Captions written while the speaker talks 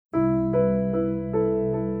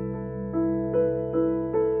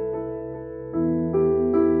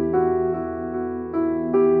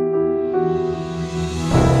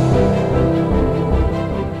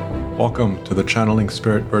Welcome to the Channeling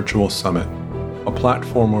Spirit Virtual Summit, a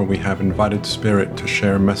platform where we have invited Spirit to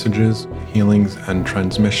share messages, healings, and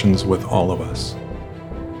transmissions with all of us.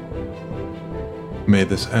 May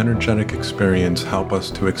this energetic experience help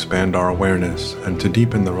us to expand our awareness and to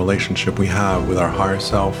deepen the relationship we have with our higher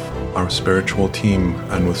self, our spiritual team,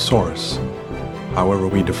 and with Source, however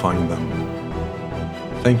we define them.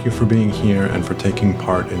 Thank you for being here and for taking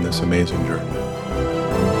part in this amazing journey.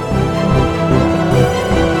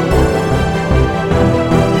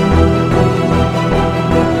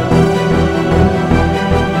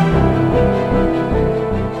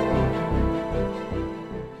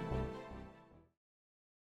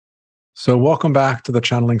 So welcome back to the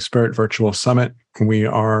Channeling Spirit Virtual Summit. We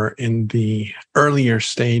are in the earlier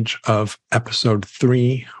stage of episode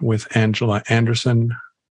 3 with Angela Anderson.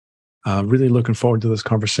 Really looking forward to this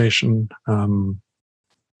conversation.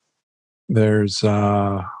 There's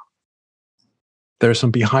some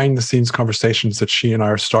behind the scenes conversations that she and I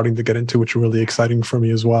are starting to get into, which are really exciting for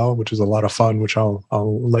me as well, which is a lot of fun, which I'll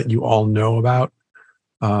let you all know about.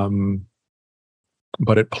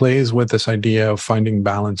 But it plays with this idea of finding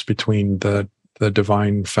balance between the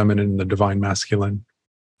divine feminine and the divine masculine.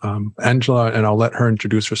 Angela, and I'll let her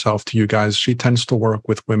introduce herself to you guys. She tends to work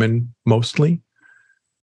with women mostly.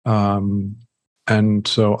 And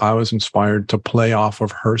so I was inspired to play off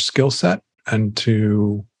of her skill set and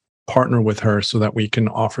to partner with her so that we can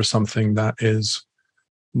offer something that is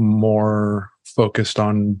more focused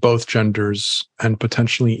on both genders and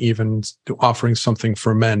potentially even offering something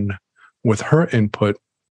for men with her input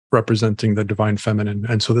representing the divine feminine.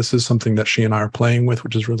 And so this is something that she and I are playing with,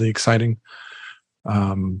 which is really exciting.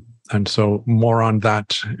 And so more on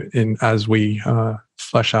that as we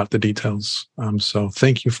flesh out the details. So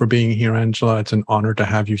thank you for being here, Angela. It's an honor to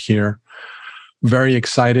have you here. Very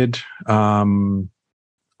excited.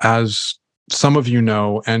 As some of you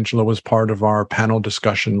know, Angela was part of our panel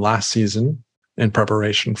discussion last season in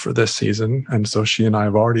preparation for this season. And so she and I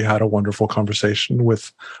have already had a wonderful conversation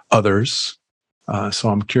with others. So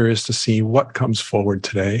I'm curious to see what comes forward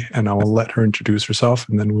today, and I will let her introduce herself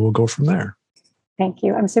and then we will go from there. Thank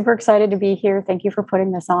you. I'm super excited to be here. Thank you for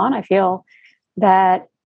putting this on. I feel that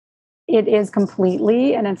it is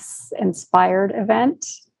completely an inspired event,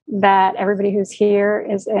 that everybody who's here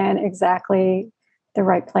is in exactly the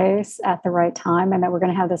right place at the right time, and that we're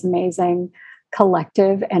going to have this amazing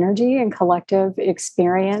collective energy and collective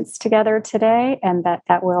experience together today, and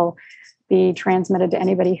that will be transmitted to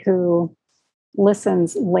anybody who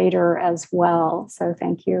listens later as well. So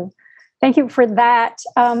thank you. Thank you for that.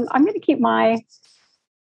 I'm going to keep my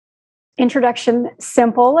introduction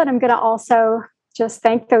simple, and I'm going to also just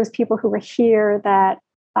thank those people who were here that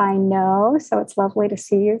I know. So it's lovely to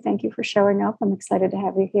see you. Thank you for showing up. I'm excited to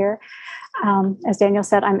have you here. As Daniel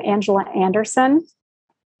said, I'm Angela Anderson.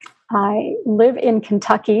 I live in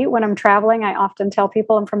Kentucky. When I'm traveling, I often tell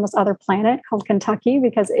people I'm from this other planet called Kentucky,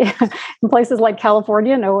 because in places like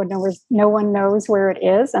California, no one knows where it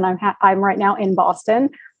is. And I'm right now in Boston,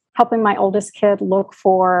 helping my oldest kid look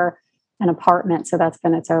for an apartment. So that's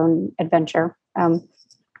been its own adventure.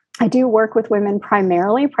 I do work with women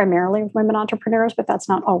primarily with women entrepreneurs, but that's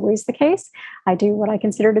not always the case. I do what I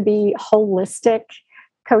consider to be holistic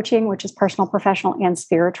coaching, which is personal, professional, and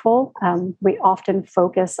spiritual. We often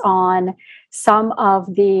focus on some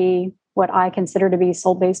of the what I consider to be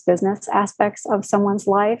soul-based business aspects of someone's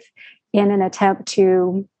life in an attempt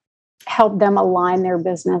to help them align their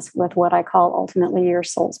business with what I call ultimately your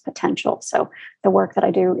soul's potential. So the work that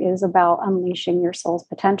I do is about unleashing your soul's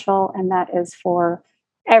potential, and that is for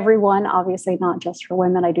everyone, obviously not just for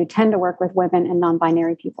women. I do tend to work with women and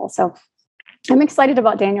non-binary people. So I'm excited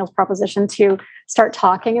about Daniel's proposition to start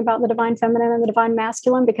talking about the divine feminine and the divine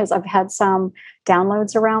masculine, because I've had some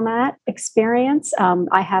downloads around that experience.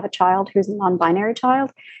 I have a child who's a non-binary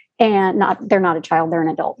child, and they're not a child, they're an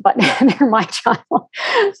adult, but they're my child.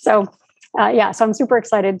 So so I'm super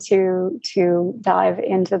excited to dive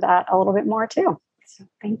into that a little bit more too. So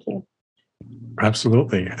thank you.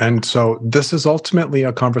 Absolutely. And so this is ultimately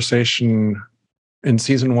a conversation. In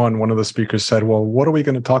season 1, one of the speakers said, well, what are we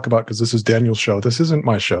going to talk about? Because this is Daniel's show. This isn't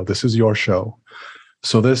my show. This is your show.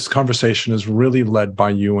 So this conversation is really led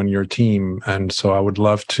by you and your team. And so I would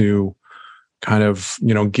love to kind of,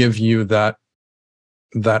 give you that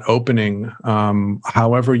opening,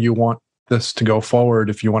 however you want this to go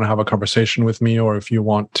forward. If you want to have a conversation with me, or if you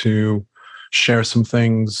want to share some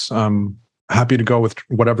things, happy to go with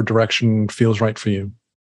whatever direction feels right for you.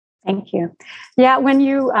 Thank you. Yeah, when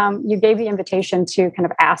you gave the invitation to kind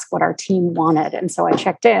of ask what our team wanted, and so I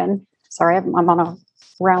checked in. Sorry, I'm on a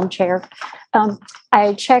round chair.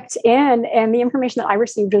 I checked in, and the information that I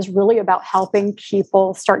received is really about helping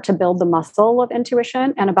people start to build the muscle of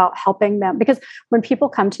intuition, and about helping them. Because when people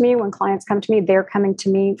come to me, when clients come to me, they're coming to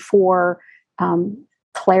me for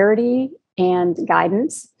clarity and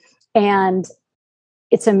guidance. And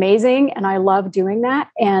it's amazing, and I love doing that.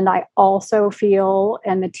 And I also feel,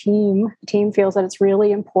 and the team feels, that it's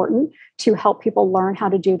really important to help people learn how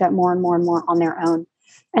to do that more and more and more on their own.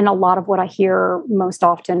 And a lot of what I hear most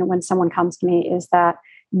often when someone comes to me is that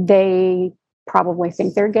they probably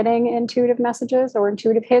think they're getting intuitive messages or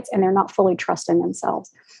intuitive hits, and they're not fully trusting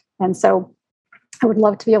themselves. And so I would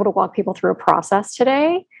love to be able to walk people through a process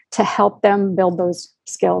today to help them build those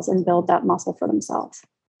skills and build that muscle for themselves.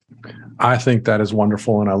 I think that is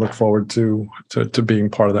wonderful, and I look forward to being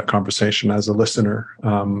part of that conversation as a listener.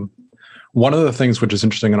 One of the things which is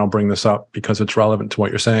interesting, and I'll bring this up because it's relevant to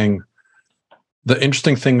what you're saying, the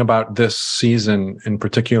interesting thing about this season in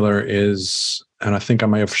particular is, and I think I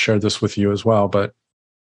may have shared this with you as well, but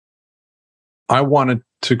I wanted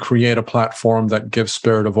to create a platform that gives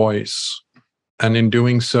spirit a voice. And in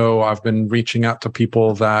doing so, I've been reaching out to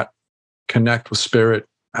people that connect with spirit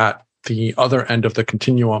at the other end of the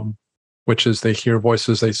continuum, which is they hear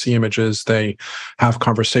voices, they see images, they have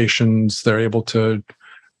conversations, they're able to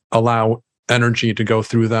allow energy to go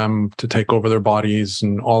through them, to take over their bodies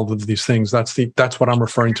and all of these things. That's what I'm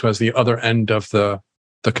referring to as the other end of the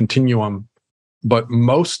continuum. But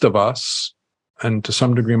most of us, and to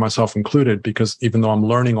some degree myself included, because even though I'm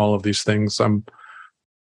learning all of these things, I'm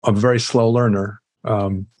a very slow learner.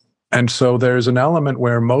 And so there's an element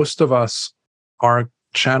where most of us are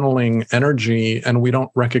channeling energy and we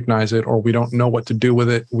don't recognize it, or we don't know what to do with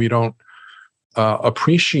it. We don't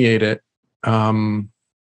appreciate it,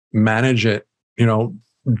 manage it,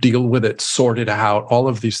 deal with it, sort it out, all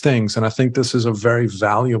of these things. And I think this is a very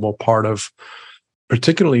valuable part of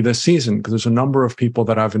particularly this season, because there's a number of people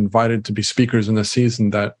that I've invited to be speakers in this season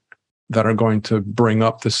that are going to bring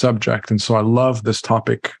up the subject. And so I love this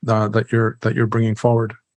topic that you're bringing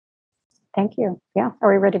forward. Thank you. Yeah.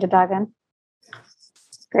 Are we ready to dive in?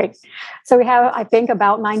 Great. So we have, I think,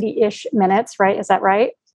 about 90-ish minutes, right? Is that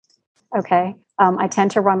right? Okay. I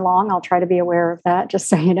tend to run long. I'll try to be aware of that, just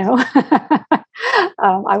so you know.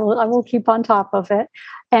 I will keep on top of it.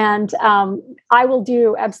 And I will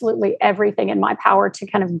do absolutely everything in my power to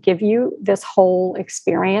kind of give you this whole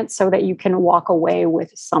experience so that you can walk away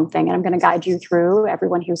with something. And I'm going to guide you through,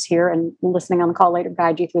 everyone who's here and listening on the call later,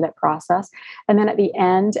 guide you through that process. And then at the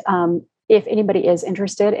end, if anybody is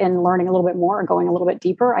interested in learning a little bit more or going a little bit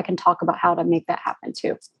deeper, I can talk about how to make that happen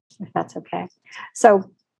too, if that's okay. So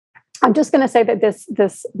I'm just going to say that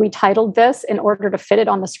this we titled this, in order to fit it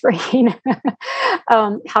on the screen,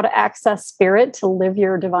 how to access spirit to live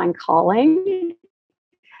your divine calling.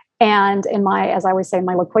 And in my, as I always say,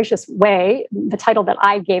 my loquacious way, the title that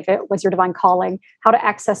I gave it was Your Divine Calling, How to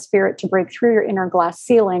Access Spirit to Break Through Your Inner Glass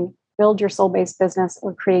Ceiling, Build Your Soul-Based Business,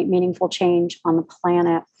 or Create Meaningful Change on the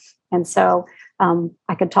Planet. And so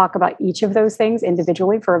I could talk about each of those things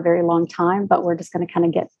individually for a very long time, but we're just going to kind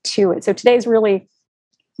of get to it. So today's really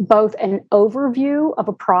both an overview of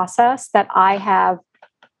a process that I have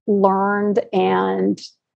learned and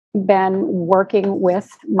been working with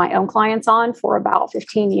my own clients on for about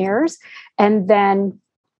 15 years. And then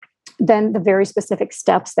the very specific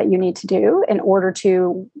steps that you need to do in order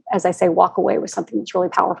to, as I say, walk away with something that's really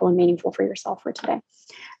powerful and meaningful for yourself for today.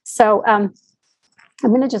 So I'm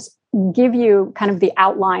going to just give you kind of the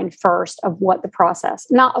outline first of what the process,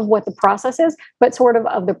 not of what the process is, but sort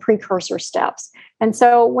of the precursor steps. And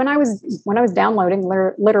so when I was downloading,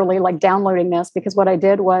 literally like downloading this, because what I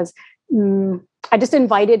did was I just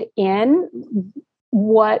invited in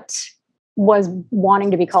what was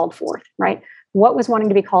wanting to be called forth, right? What was wanting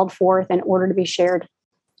to be called forth in order to be shared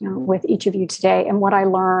with each of you today. And what I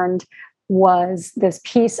learned was this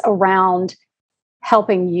piece around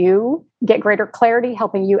helping you get greater clarity,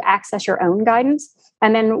 helping you access your own guidance.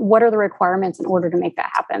 And then what are the requirements in order to make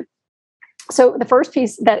that happen? So the first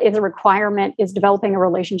piece that is a requirement is developing a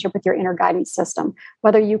relationship with your inner guidance system,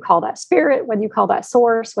 whether you call that spirit, whether you call that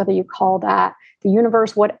source, whether you call that the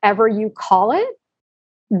universe, whatever you call it,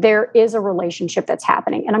 there is a relationship that's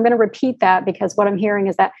happening. And I'm going to repeat that because what I'm hearing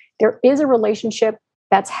is that there is a relationship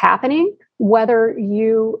that's happening, whether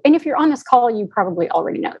you, and if you're on this call, you probably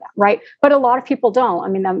already know that, right? But a lot of people don't. I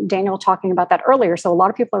mean, Daniel talking about that earlier. So a lot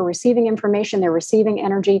of people are receiving information, they're receiving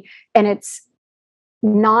energy, and it's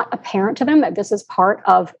not apparent to them that this is part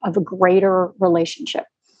of a greater relationship.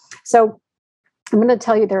 So I'm going to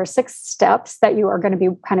tell you there are 6 steps that you are going to be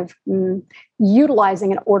kind of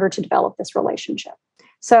utilizing in order to develop this relationship.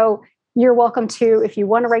 So You're welcome to, if you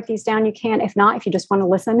want to write these down, you can. If not, if you just want to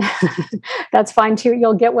listen, that's fine too.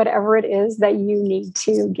 You'll get whatever it is that you need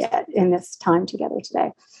to get in this time together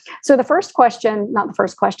today. So the first question, not the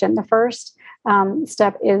first question, the first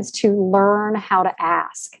step is to learn how to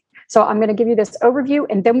ask. So I'm going to give you this overview,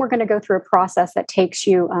 and then we're going to go through a process that takes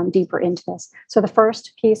you deeper into this. So the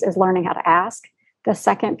first piece is learning how to ask. The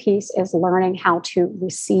second piece is learning how to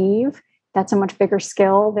receive. That's a much bigger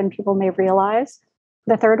skill than people may realize.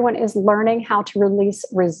 The third one is learning how to release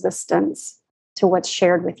resistance to what's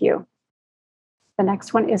shared with you. The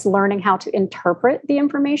next one is learning how to interpret the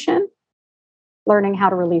information, learning how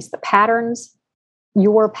to release the patterns,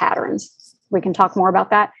 your patterns. We can talk more about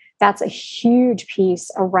that. That's a huge piece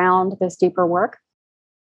around this deeper work.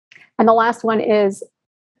 And the last one is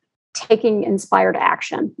taking inspired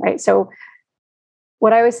action, right? So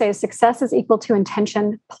what I always say is success is equal to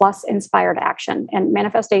intention plus inspired action. And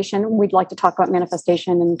manifestation, we'd like to talk about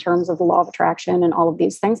manifestation in terms of the law of attraction and all of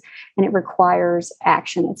these things. And it requires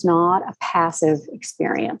action. It's not a passive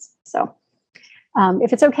experience. So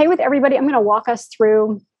if it's okay with everybody, I'm going to walk us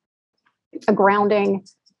through a grounding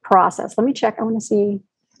process. Let me check. I want to see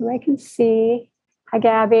who I can see. Hi,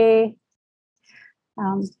 Gabby.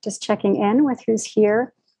 Just checking in with who's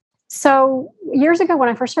here. So years ago, when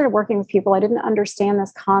I first started working with people, I didn't understand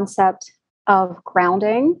this concept of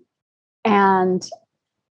grounding, and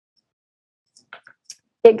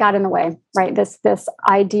it got in the way, right? This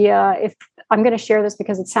idea, if I'm going to share this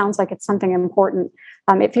because it sounds like it's something important.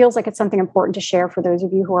 It feels like it's something important to share for those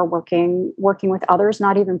of you who are working with others,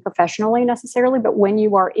 not even professionally necessarily, but when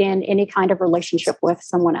you are in any kind of relationship with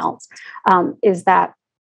someone else, is that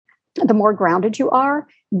the more grounded you are,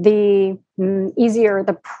 the easier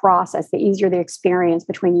the process, the easier the experience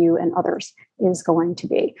between you and others is going to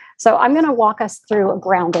be. So I'm going to walk us through a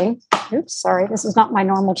grounding. Oops, sorry, this is not my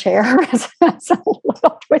normal chair. It's a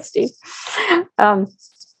little twisty.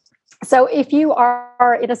 So if you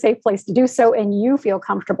are in a safe place to do so and you feel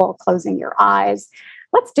comfortable closing your eyes,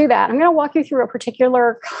 let's do that. I'm going to walk you through a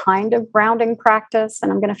particular kind of grounding practice,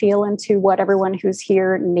 and I'm going to feel into what everyone who's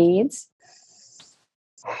here needs.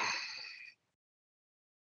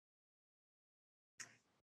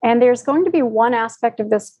 And there's going to be one aspect of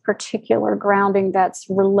this particular grounding that's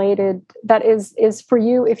related, that is for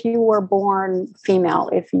you if you were born female,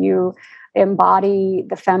 if you embody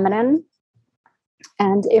the feminine.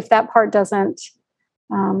 And if that part doesn't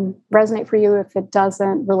resonate for you, if it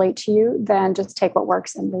doesn't relate to you, then just take what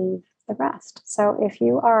works and leave the rest. So if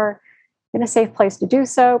you are in a safe place to do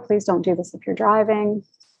so, please don't do this if you're driving.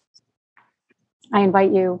 I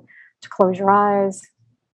invite you to close your eyes.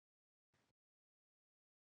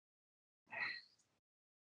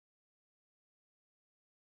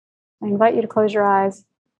 I invite you to close your eyes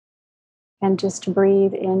and just to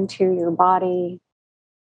breathe into your body,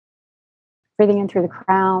 breathing in through the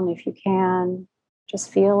crown if you can,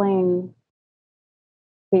 just feeling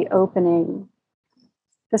the opening.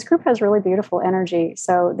 This group has really beautiful energy.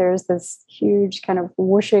 So there's this huge kind of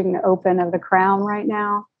whooshing open of the crown right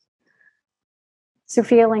now. So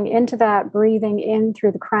feeling into that, breathing in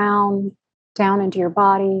through the crown, down into your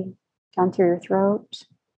body, down through your throat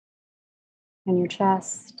and your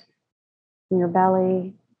chest, in your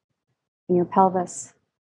belly, in your pelvis,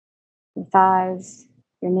 your thighs,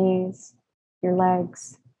 your knees, your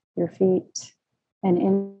legs, your feet,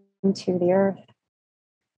 and into the earth.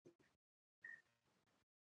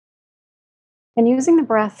 And using the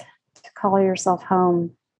breath to call yourself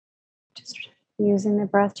home, just using the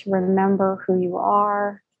breath to remember who you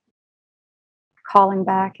are, calling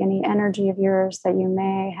back any energy of yours that you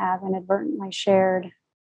may have inadvertently shared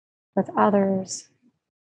with others,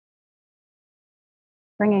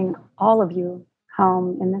 bringing all of you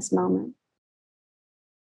home in this moment.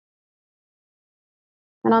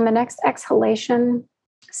 And on the next exhalation,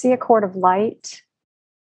 see a cord of light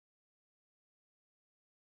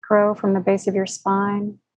grow from the base of your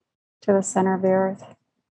spine to the center of the earth.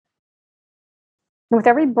 And with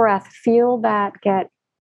every breath, feel that get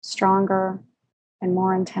stronger and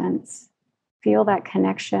more intense. Feel that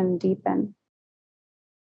connection deepen.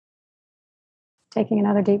 Taking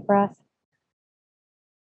another deep breath.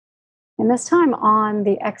 And this time on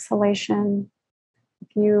the exhalation,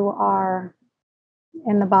 if you are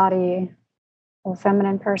in the body of a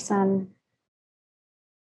feminine person,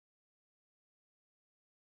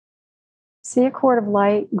 see a cord of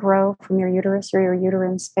light grow from your uterus or your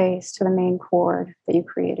uterine space to the main cord that you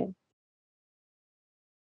created.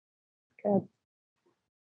 Good.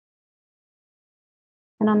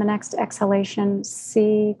 And on the next exhalation,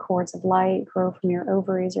 see cords of light grow from your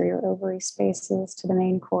ovaries or your ovary spaces to the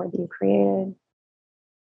main cord that you created.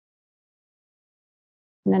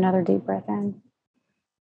 And another deep breath in.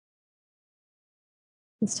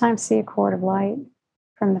 This time, see a cord of light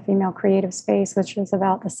from the female creative space, which is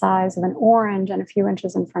about the size of an orange and a few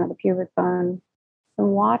inches in front of the pubic bone.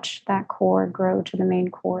 And watch that cord grow to the main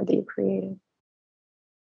cord that you created.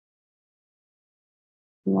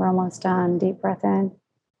 And we're almost done. Deep breath in.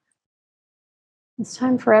 It's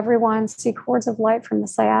time for everyone to see cords of light from the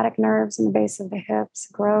sciatic nerves in the base of the hips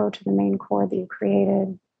grow to the main cord that you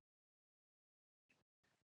created.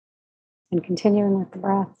 And continuing with the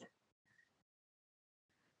breath.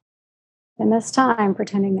 And this time,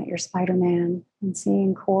 pretending that you're Spider-Man and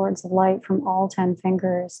seeing cords of light from all 10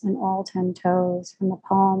 fingers and all 10 toes, from the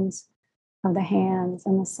palms of the hands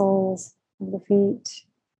and the soles of the feet.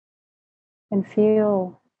 And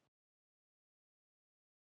feel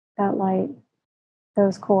that light,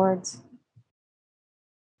 those cords,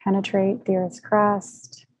 penetrate the earth's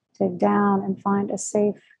crust, dig down and find a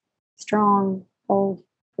safe, strong hold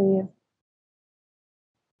for you.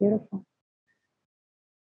 Beautiful.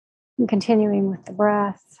 And continuing with the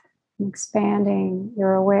breath and expanding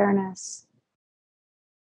your awareness,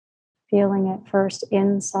 feeling it first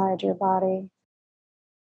inside your body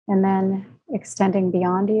and then extending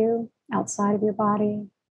beyond you, outside of your body.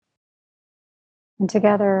 And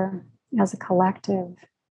together as a collective,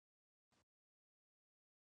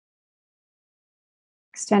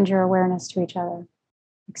 extend your awareness to each other.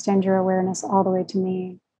 Extend your awareness all the way to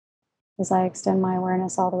me as I extend my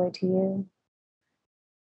awareness all the way to you.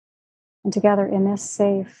 And together in this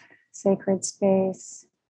safe, sacred space,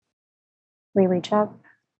 we reach up,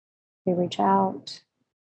 we reach out,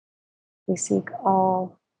 we seek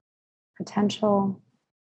all potential,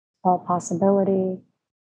 all possibility,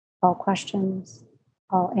 all questions,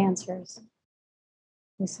 all answers.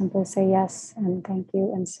 We simply say yes and thank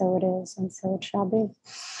you, and so it is, and so it shall be.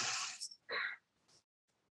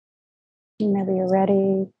 Whenever you're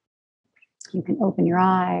ready, you can open your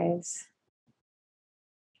eyes.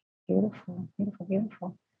 Beautiful, beautiful,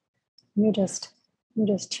 beautiful. Let me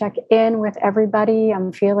just check in with everybody.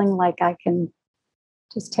 I'm feeling like I can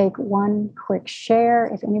just take one quick share.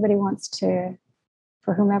 If anybody wants to,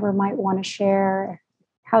 for whomever might want to share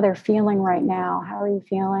how they're feeling right now. How are you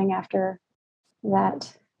feeling after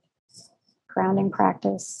that grounding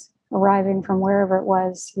practice, arriving from wherever it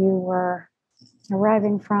was you were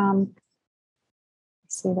arriving from? I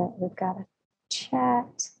see that we've got a chat.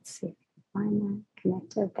 Let's see if I can find that.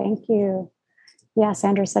 Connected. Thank you. Yeah,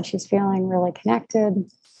 Sandra said she's feeling really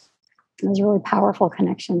connected. It was a really powerful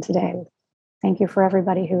connection today. Thank you for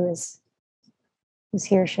everybody who's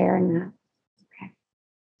here sharing that. Okay.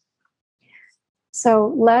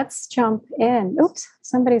 So let's jump in. Oops,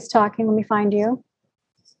 somebody's talking. Let me find you.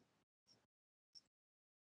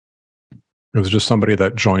 It was just somebody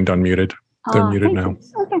that joined unmuted. They're muted now.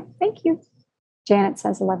 You. Okay, thank you. Janet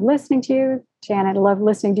says, I love listening to you. Janet, I love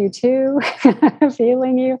listening to you too.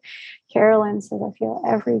 Feeling you. Carolyn says, I feel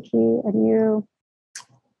every key in you.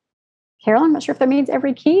 Carolyn, I'm not sure if that means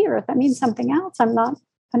every key or if that means something else. I'm not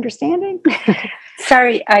understanding.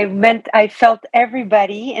 Sorry, I felt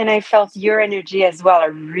everybody and I felt your energy as well. I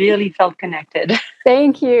really felt connected.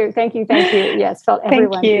 Thank you. Thank you. Thank you. Yes, felt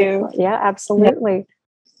everyone. Thank you. Beautiful. Yeah, absolutely. Yep.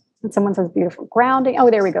 And someone says beautiful grounding. Oh,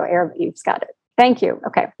 there we go. You've got it. Thank you.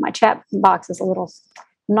 Okay. My chat box is a little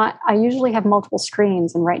I usually have multiple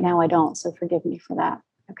screens and right now I don't. So forgive me for that.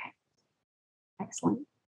 Okay. Excellent.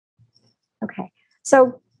 Okay.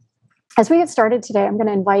 So as we get started today, I'm going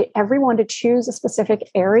to invite everyone to choose a specific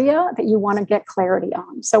area that you want to get clarity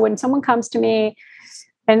on. So when someone comes to me,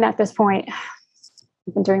 and at this point,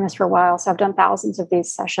 I've been doing this for a while, so I've done thousands of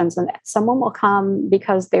these sessions, and someone will come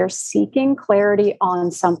because they're seeking clarity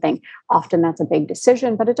on something. Often that's a big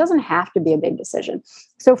decision, but it doesn't have to be a big decision.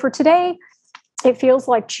 So for today, it feels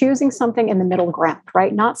like choosing something in the middle ground,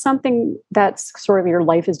 right? Not something that's sort of your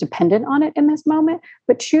life is dependent on it in this moment,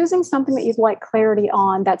 but choosing something that you'd like clarity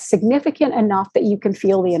on that's significant enough that you can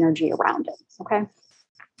feel the energy around it, okay?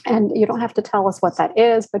 And you don't have to tell us what that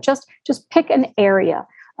is, but just pick an area.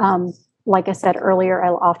 Like I said earlier, I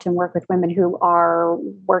often work with women who are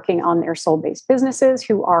working on their soul-based businesses,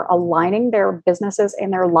 who are aligning their businesses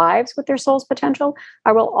and their lives with their soul's potential.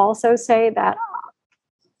 I will also say that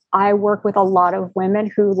I work with a lot of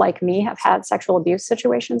women who, like me, have had sexual abuse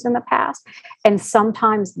situations in the past. And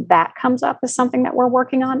sometimes that comes up as something that we're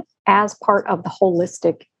working on as part of the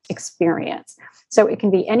holistic experience. So it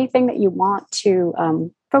can be anything that you want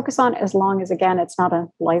to focus on, as long as, again, it's not a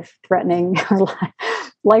life-threatening or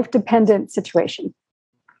life-dependent situation.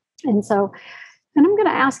 And so, then I'm going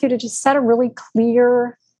to ask you to just set a really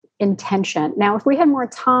clear intention. Now, if we had more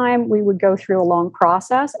time, we would go through a long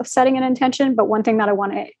process of setting an intention. But one thing that I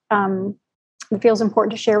want to that feels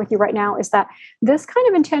important to share with you right now is that this kind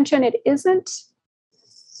of intention, it isn't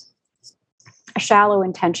a shallow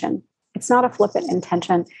intention. It's not a flippant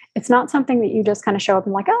intention. It's not something that you just kind of show up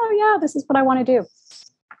and like, oh yeah, this is what I want to do.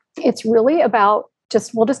 It's really about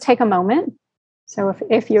we'll just take a moment. So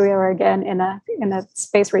if you are again in a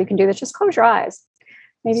space where you can do this, just close your eyes.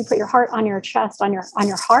 Maybe put your heart on your chest, on your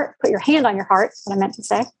heart, put your hand on your heart, that's what I meant to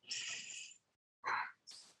say.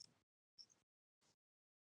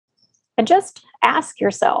 And just ask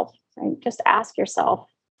yourself, right? Just ask yourself,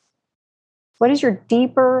 what is your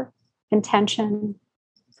deeper intention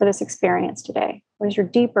for this experience today? What is your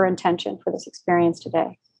deeper intention for this experience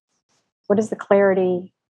today? What is the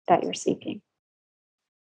clarity that you're seeking?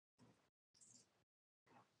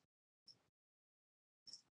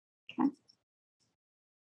 Okay.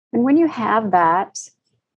 And when you have that,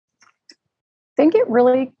 think it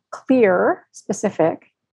really clear, specific,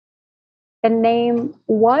 and name,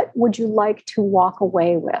 what would you like to walk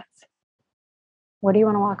away with? What do you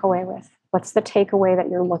want to walk away with? What's the takeaway that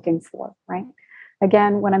you're looking for, right?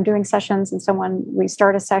 Again, when I'm doing sessions and we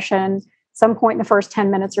start a session, some point in the first 10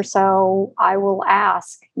 minutes or so, I will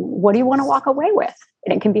ask, what do you want to walk away with?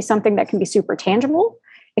 And it can be something that can be super tangible.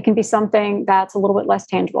 It can be something that's a little bit less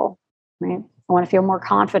tangible, right? I want to feel more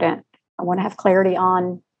confident. I want to have clarity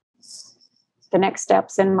on the next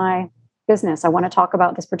steps in my business. I want to talk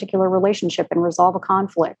about this particular relationship and resolve a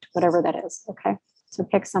conflict, whatever that is. Okay. So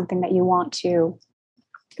pick something that you want to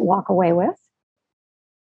walk away with.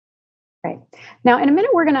 Right. Now, in a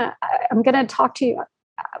minute, I'm going to talk to you.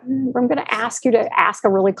 I'm going to ask you to ask a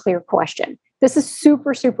really clear question. This is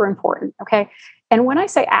super, super important. Okay. And when I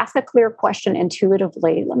say ask a clear question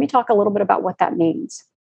intuitively, let me talk a little bit about what that means.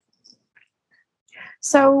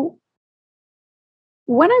 So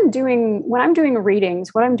when I'm doing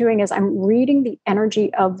readings, what I'm doing is I'm reading the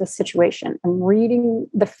energy of the situation. I'm reading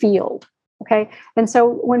the field. Okay. And so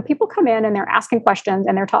when people come in and they're asking questions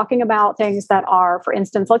and they're talking about things that are, for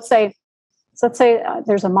instance, let's say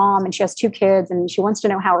there's a mom and she has 2 kids and she wants to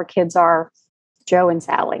know how her kids are, Joe and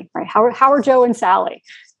Sally, right? How are Joe and Sally,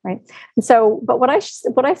 right? And so, but what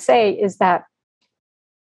I say is that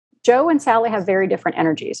Joe and Sally have very different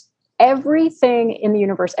energies. Everything in the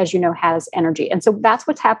universe, as you know, has energy. And so that's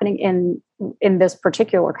what's happening in this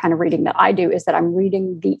particular kind of reading that I do, is that I'm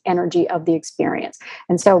reading the energy of the experience.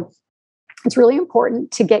 And so it's really important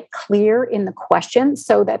to get clear in the question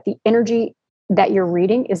so that the energy that you're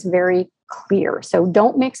reading is very clear. So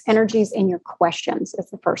don't mix energies in your questions. Is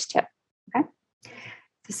the first tip. Okay.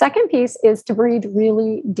 The second piece is to breathe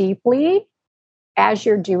really deeply as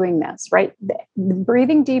you're doing this, right? The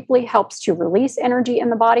breathing deeply helps to release energy in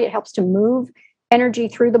the body. It helps to move energy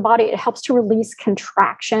through the body. It helps to release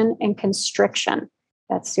contraction and constriction.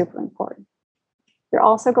 That's super important. You're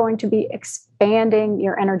also going to be expanding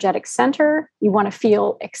your energetic center. You want to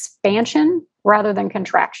feel expansion rather than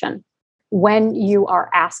contraction when you are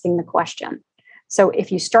asking the question. So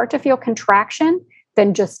if you start to feel contraction,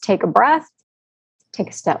 then just take a breath, take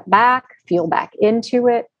a step back, feel back into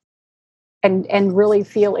it, and really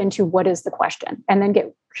feel into what is the question, and then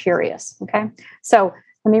get curious, okay? So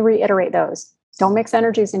let me reiterate those. Don't mix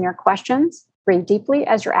energies in your questions. Breathe deeply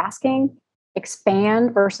as you're asking,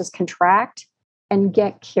 expand versus contract, and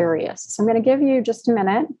get curious. So I'm going to give you just a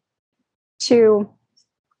minute to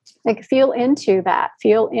feel into that.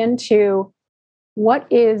 Feel into what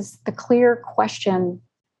is the clear question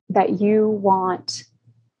that you want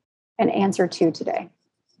an answer to today.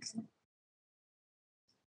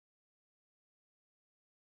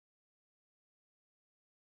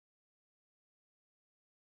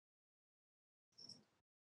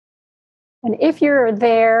 And if you're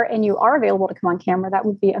there and you are available to come on camera, that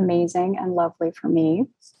would be amazing and lovely for me.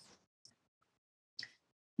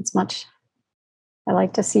 I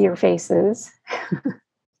like to see your faces,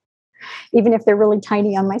 even if they're really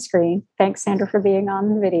tiny on my screen. Thanks, Sandra, for being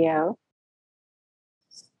on the video.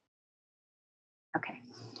 Okay.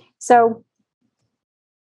 So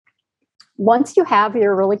once you have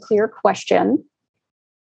your really clear question,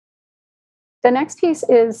 the next piece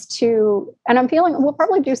is and I'm feeling, we'll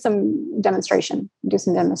probably do some demonstration in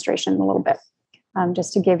a little bit,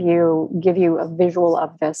 just to give you a visual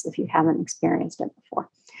of this if you haven't experienced it before.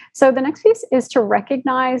 So the next piece is to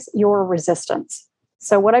recognize your resistance.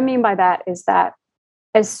 So what I mean by that is that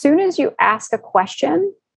as soon as you ask a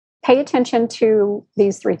question, pay attention to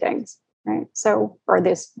these 3 things, right? So, or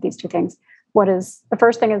these 2 things. The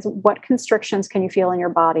first thing is, what constrictions can you feel in your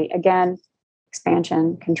body? Again,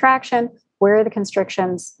 expansion, contraction. Where are the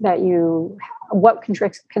constrictions what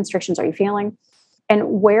constrictions are you feeling?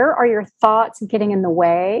 And where are your thoughts getting in the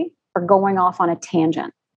way or going off on a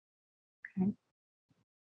tangent? Okay.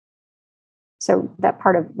 So that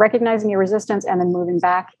part of recognizing your resistance and then moving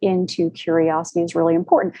back into curiosity is really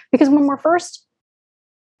important, because when we're first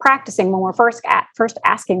practicing, when we're first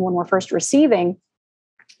asking, when we're first receiving,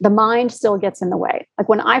 the mind still gets in the way. Like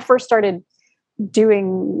when I first started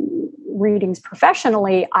doing readings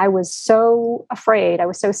professionally, I was so afraid, I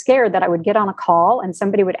was so scared that I would get on a call and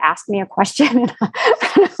somebody would ask me a question and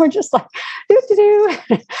I would just like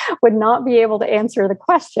would not be able to answer the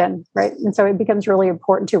question, right? And so it becomes really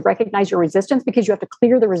important to recognize your resistance, because you have to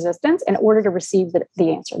clear the resistance in order to receive the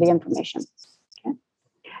answer, the information. Okay?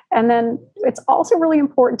 And then it's also really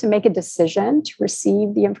important to make a decision to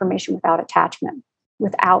receive the information without attachment,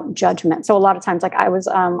 without judgment. So a lot of times, like I was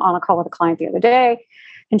on a call with a client the other day,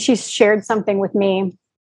 and she shared something with me,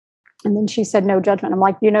 and then she said, no judgment. I'm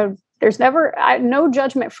like, there's never no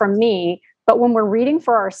judgment from me, but when we're reading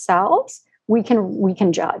for ourselves, we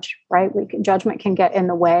can judge, right? Judgment can get in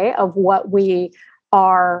the way of what we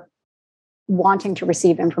are wanting to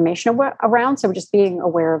receive information around. So just being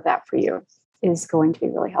aware of that for you is going to be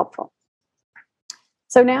really helpful.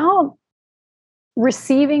 So now,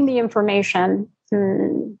 receiving the information.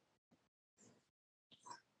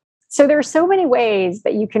 So there are so many ways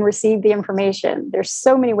that you can receive the information. There's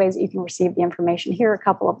so many ways that you can receive the information. Here are a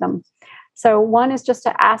couple of them. So one is just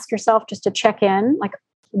to ask yourself, just to check in, like,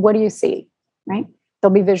 what do you see, right?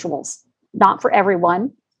 There'll be visuals, not for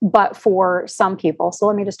everyone, but for some people. So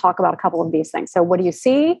let me just talk about a couple of these things. So what do you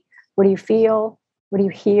see? What do you feel? What do you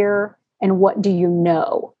hear? And what do you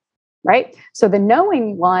know, right? So the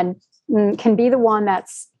knowing one can be the one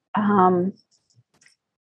that's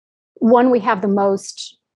one we have the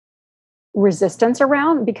most resistance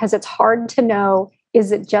around, because it's hard to know,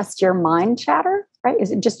 is it just your mind chatter, right? Is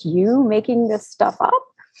it just you making this stuff up,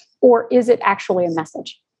 or is it actually a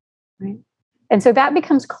message, right? And so that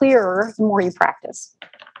becomes clearer the more you practice.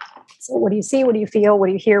 So what do you see? What do you feel? What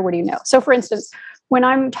do you hear? What do you know? So for instance, when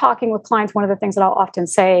I'm talking with clients, one of the things that I'll often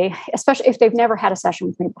say, especially if they've never had a session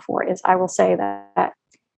with me before, is I will say that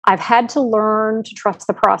I've had to learn to trust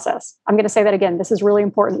the process. I'm going to say that again. This is really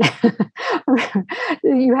important.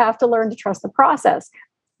 You have to learn to trust the process,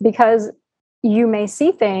 because you may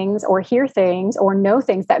see things or hear things or know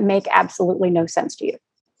things that make absolutely no sense to you,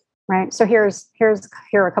 right? So here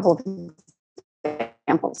are a couple of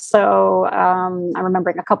examples. So I'm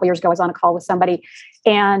remembering a couple of years ago, I was on a call with somebody,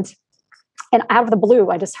 and out of the blue,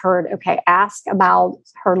 I just heard, okay, ask about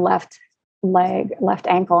her left leg, left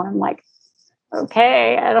ankle. And I'm like,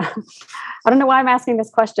 okay, I don't know why I'm asking this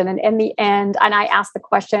question. And in the end, and I asked the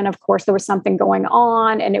question, of course, there was something going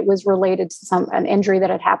on, and it was related to an injury that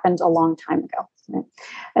had happened a long time ago. Right?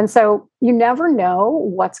 And so you never know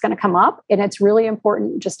what's going to come up. And it's really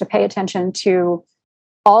important just to pay attention to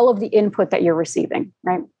all of the input that you're receiving,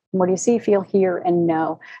 right? What do you see, feel, hear, and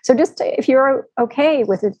know? So just if you're okay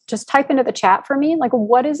with it, just type into the chat for me, like,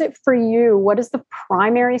 what is it for you? What is the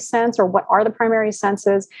primary sense, or what are the primary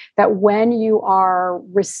senses that when you are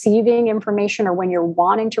receiving information, or when you're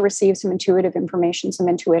wanting to receive some intuitive information, some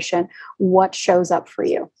intuition, what shows up for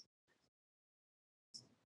you?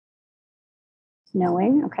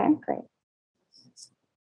 Knowing. Okay, great.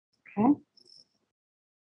 Okay.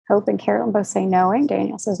 Hope and Carolyn both say knowing.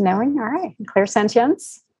 Daniel says knowing. All right.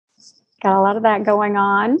 Clairsentience. Got a lot of that going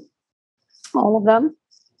on. All of them.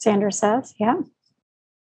 Sandra says, yeah.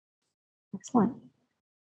 Excellent.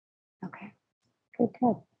 Okay. Good.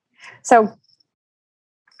 So,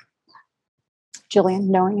 Jillian,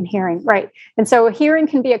 knowing and hearing, right. And so hearing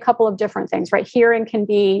can be a couple of different things, right? Hearing can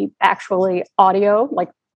be actually audio,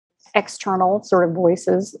 like external sort of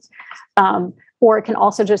voices, or it can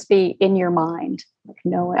also just be in your mind. Like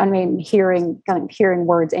hearing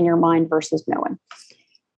words in your mind versus knowing.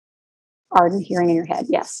 Ardent hearing in your head.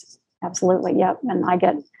 Yes, absolutely. Yep. And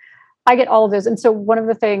I get all of those. And so one of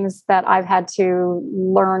the things that I've had to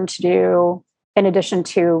learn to do, in addition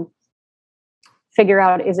to figure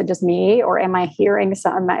out, is it just me, or am I hearing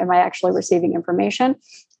some, am I actually receiving information,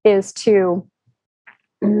 is to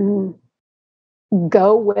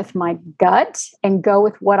go with my gut and go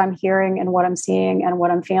with what I'm hearing and what I'm seeing and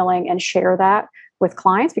what I'm feeling, and share that with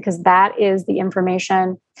clients, because that is the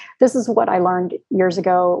information. This is what I learned years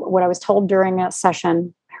ago, what I was told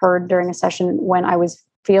heard during a session when I was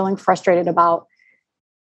feeling frustrated about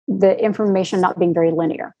the information not being very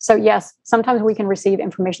linear. So yes, sometimes we can receive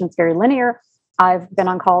information that's very linear. I've been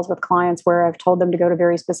on calls with clients where I've told them to go to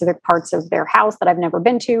very specific parts of their house that I've never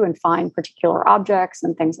been to and find particular objects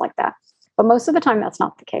and things like that. But most of the time, that's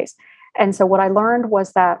not the case. And so what I learned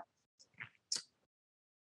was that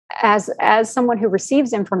as someone who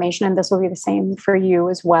receives information, and this will be the same for you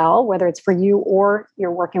as well, whether it's for you or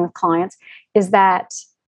you're working with clients, is that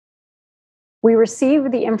we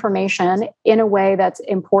receive the information in a way that's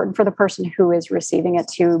important for the person who is receiving it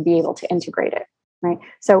to be able to integrate it, right?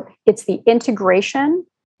 So it's the integration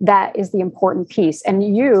that is the important piece.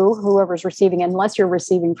 And you, whoever's receiving, unless you're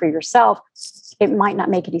receiving for yourself, it might not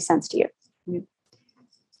make any sense to you.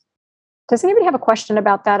 Does anybody have a question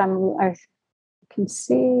about that? I can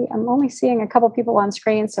see, I'm only seeing a couple people on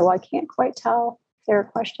screen, so I can't quite tell if there are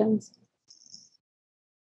questions.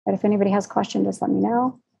 But if anybody has a question, just let me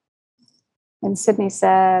know. And Sydney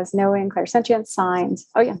says, knowing clairsentient signs.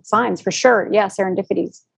 Oh yeah, signs for sure. Yeah,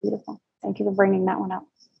 serendipities. Beautiful. Thank you for bringing that one up.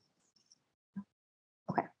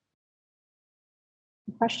 Okay.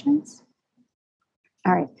 Questions?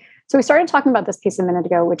 All right. So we started talking about this piece a minute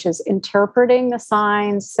ago, which is interpreting the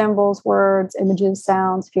signs, symbols, words, images,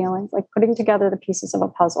 sounds, feelings, like putting together the pieces of a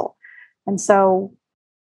puzzle. And so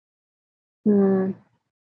I'll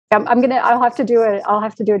have to do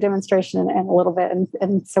a demonstration in a little bit,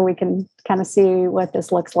 and so we can kind of see what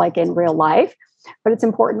this looks like in real life. But it's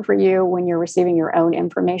important for you when you're receiving your own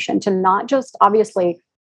information to not just, obviously,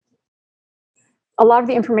 a lot of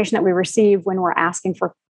the information that we receive when we're asking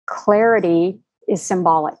for clarity is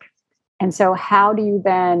symbolic. And so how do you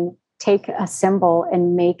then take a symbol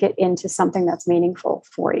and make it into something that's meaningful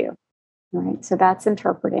for you? Right. So that's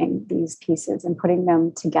interpreting these pieces and putting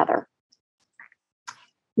them together.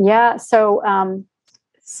 Yeah. So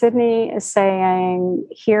Sydney is saying,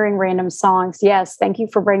 hearing random songs. Yes. Thank you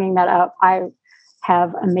for bringing that up. I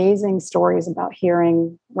have amazing stories about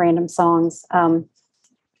hearing random songs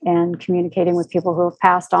and communicating with people who have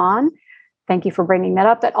passed on. Thank you for bringing that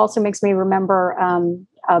up. That also makes me remember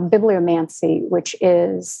bibliomancy, which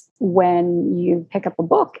is when you pick up a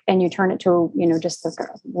book and you turn it to, just a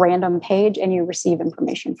random page and you receive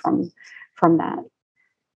information from that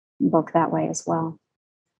book that way as well.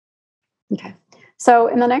 Okay. So,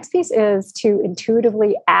 and the next piece is to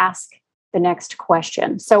intuitively ask the next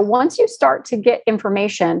question. So once you start to get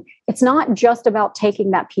information, it's not just about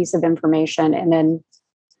taking that piece of information and then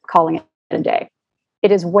calling it a day.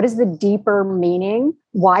 It is, what is the deeper meaning?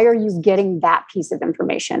 Why are you getting that piece of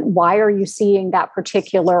information? Why are you seeing that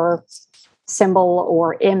particular symbol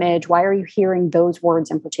or image? Why are you hearing those words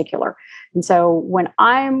in particular? And so when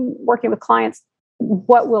I'm working with clients,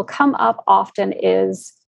 what will come up often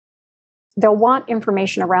is they'll want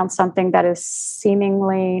information around something that is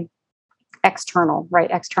seemingly external, right?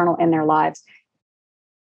 External in their lives.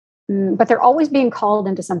 But they're always being called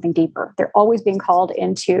into something deeper. They're always being called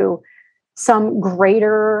into some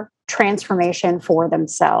greater transformation for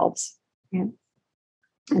themselves. Yeah.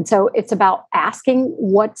 And so it's about asking,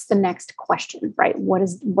 what's the next question, right?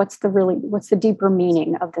 What's the deeper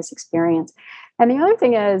meaning of this experience? And the other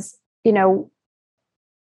thing is,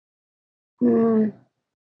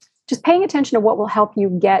 just paying attention to what will help you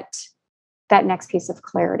get that next piece of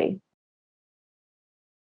clarity.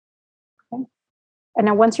 Okay. And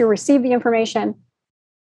now once you receive the information,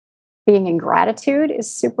 being in gratitude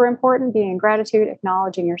is super important. Being in gratitude,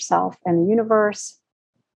 acknowledging yourself and the universe,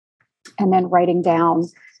 and then writing down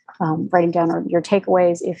your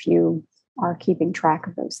takeaways if you are keeping track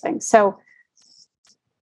of those things. So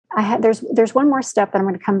there's one more step that I'm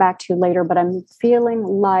going to come back to later, but I'm feeling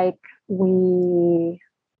like we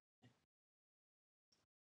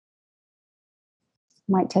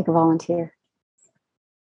might take a volunteer.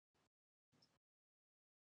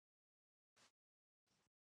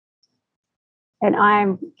 And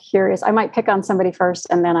I'm curious, I might pick on somebody first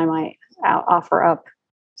and then I might offer up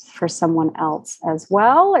for someone else as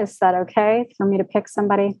well. Is that okay for me to pick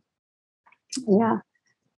somebody? Yeah.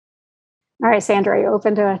 All right, Sandra, are you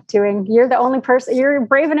open to doing? You're the only person, you're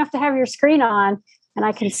brave enough to have your screen on and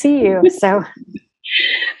I can see you. So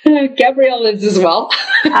Gabrielle is as well.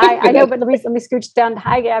 I know, but let me scooch down.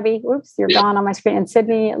 Hi, Gabby. Oops, you're gone on my screen. And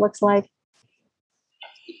Sydney, it looks like.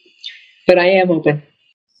 But I am open.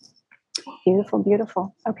 Beautiful,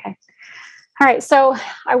 beautiful. Okay. All right. So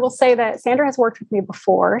I will say that Sandra has worked with me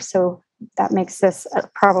before, so that makes this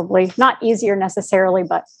probably not easier necessarily,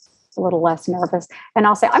 but a little less nervous. And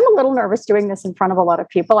I'll say I'm a little nervous doing this in front of a lot of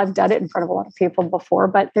people. I've done it in front of a lot of people before,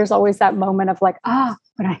 but there's always that moment of like,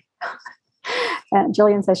 and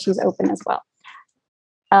Jillian says she's open as well.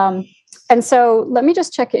 And so let me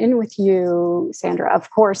just check in with you, Sandra. Of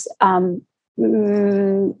course,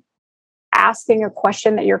 asking a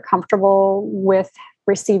question that you're comfortable with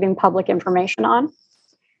receiving public information on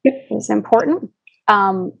is important.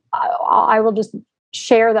 I will just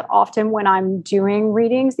share that often when I'm doing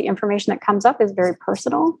readings, the information that comes up is very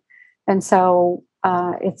personal. And so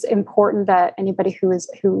it's important that anybody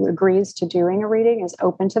who agrees to doing a reading is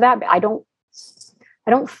open to that. But I don't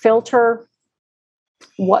filter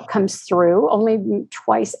what comes through. Only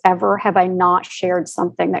twice ever have I not shared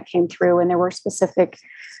something that came through, and there were specific,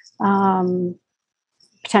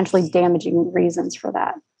 potentially damaging reasons for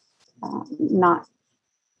that. Not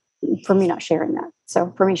for me not sharing that.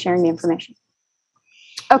 So for me sharing the information.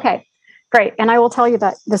 Okay, great. And I will tell you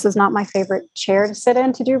that this is not my favorite chair to sit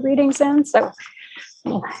in to do readings in. So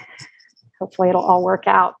hopefully it'll all work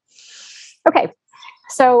out. Okay.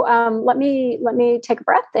 So let me take a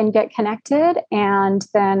breath and get connected, and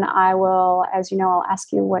then I will, as you know, I'll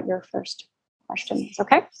ask you what your first question is.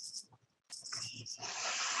 Okay.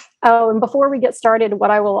 Oh, and before we get started,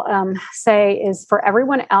 what I will say is for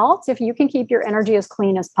everyone else, if you can keep your energy as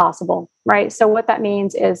clean as possible, right? So what that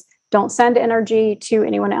means is don't send energy to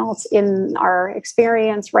anyone else in our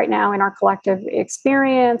experience right now, in our collective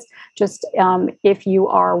experience. Just if you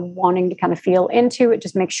are wanting to kind of feel into it,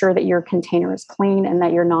 just make sure that your container is clean and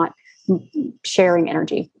that you're not sharing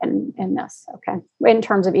energy in this, okay? In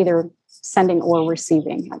terms of either sending or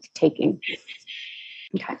receiving, like taking.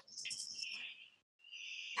 Okay.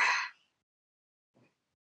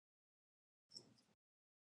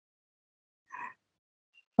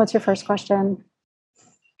 What's your first question?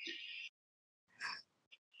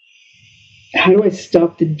 How do I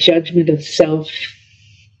stop the judgment of self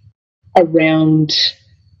around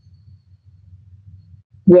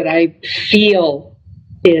what I feel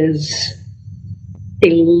is a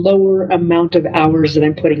lower amount of hours that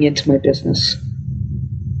I'm putting into my business?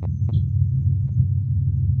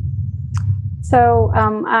 So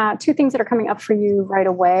two things that are coming up for you right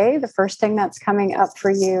away. The first thing that's coming up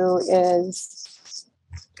for you is,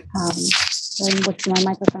 what's my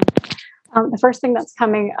microphone? The first thing that's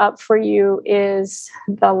coming up for you is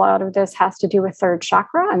a lot of this has to do with third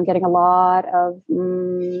chakra. I'm getting a lot of,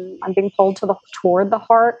 I'm being pulled toward the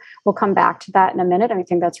heart. We'll come back to that in a minute. I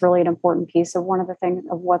think that's really an important piece of one of the things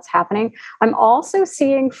of what's happening. I'm also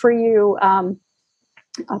seeing for you a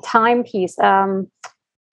timepiece. What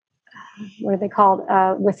are they called?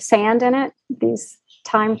 With sand in it, these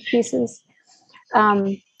timepieces.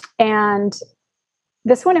 And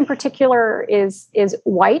this one in particular is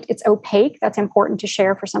white. It's opaque. That's important to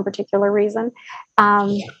share for some particular reason.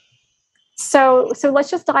 So let's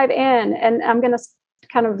just dive in, and I'm going to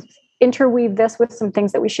kind of interweave this with some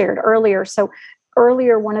things that we shared earlier. So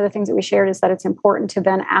earlier, one of the things that we shared is that it's important to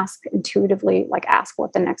then ask intuitively, like ask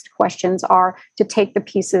what the next questions are, to take the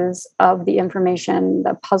pieces of the information,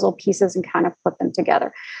 the puzzle pieces, and kind of put them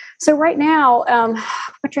together. So right now,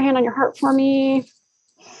 put your hand on your heart for me.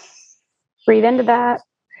 Breathe into that.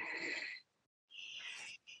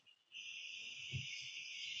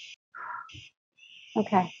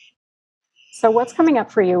 Okay. So what's coming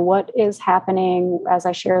up for you? What is happening as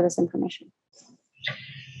I share this information?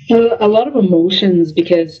 A lot of emotions,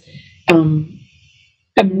 because I'm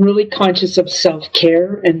really conscious of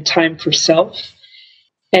self-care and time for self,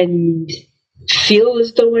 and feel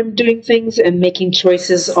as though I'm doing things and making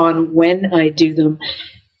choices on when I do them,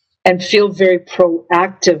 and feel very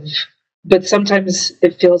proactive. But sometimes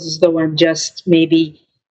it feels as though I'm just maybe,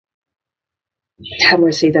 how do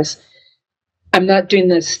I say this? I'm not doing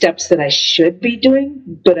the steps that I should be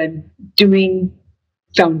doing, but I'm doing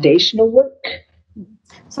foundational work.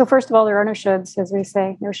 So first of all, there are no shoulds, as we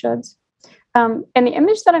say, no shoulds. And the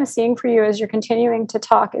image that I'm seeing for you as you're continuing to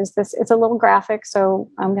talk is this. It's a little graphic,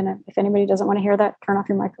 so I'm going to, if anybody doesn't want to hear that, turn off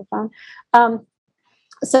your microphone.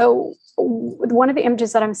 So one of the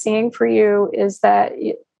images that I'm seeing for you is that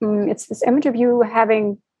it's this image of you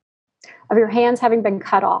having, of your hands having been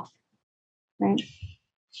cut off, right?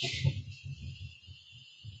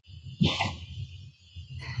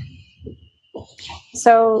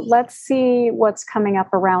 So let's see what's coming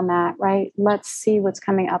up around that, right? Let's see what's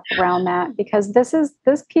coming up around that, because this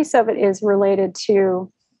piece of it is related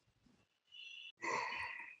to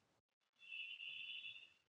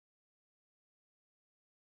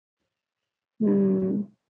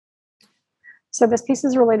So this piece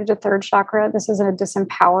is related to third chakra. This is a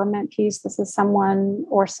disempowerment piece. This is someone,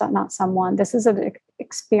 or not someone. This is an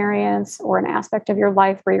experience or an aspect of your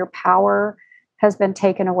life where your power has been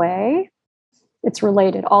taken away. It's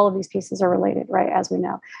related. All of these pieces are related, right? As we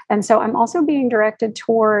know. And so I'm also being directed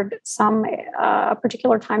toward a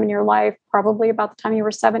particular time in your life, probably about the time you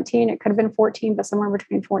were 17. It could have been 14, but somewhere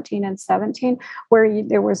between 14 and 17, where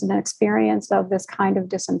there was an experience of this kind of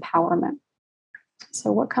disempowerment.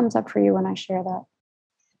 So what comes up for you when I share that?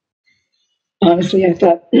 Honestly, I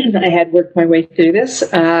thought I had worked my way through this.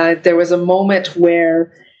 There was a moment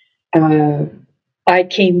where I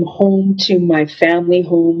came home to my family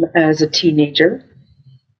home as a teenager,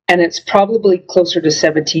 and it's probably closer to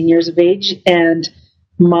 17 years of age, and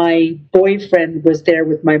my boyfriend was there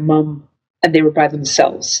with my mom and they were by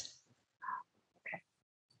themselves.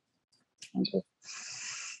 Thank you.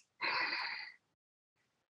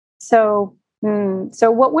 So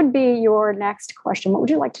what would be your next question? What would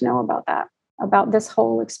you like to know about that, about this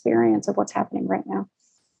whole experience of what's happening right now?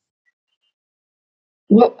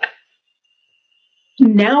 Well,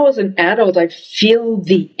 now as an adult, I feel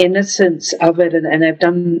the innocence of it, and I've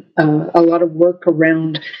done a lot of work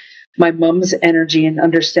around my mom's energy and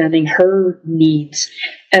understanding her needs.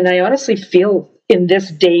 And I honestly feel in this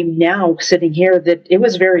day now, sitting here, that it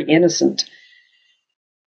was very innocent.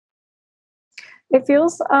 It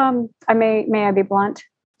feels, may I be blunt?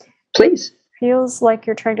 Please. Feels like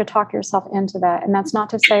you're trying to talk yourself into that. And that's not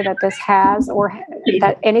to say that this has or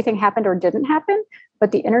that anything happened or didn't happen,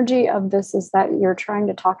 but the energy of this is that you're trying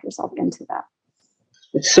to talk yourself into that.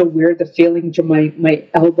 It's so weird, the feeling from my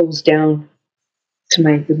elbows down to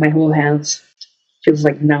my whole hands. Feels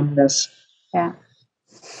like numbness. Yeah.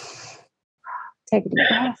 Take a deep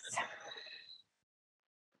breath.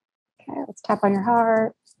 Okay, let's tap on your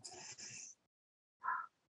heart.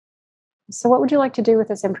 So what would you like to do with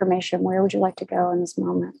this information? Where would you like to go in this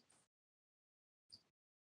moment?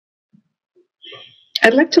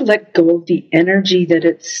 I'd like to let go of the energy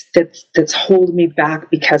that's holding me back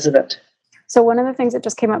because of it. So one of the things that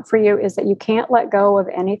just came up for you is that you can't let go of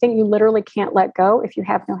anything. You literally can't let go if you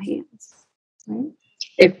have no hands. Right?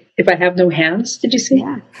 If I have no hands, did you say?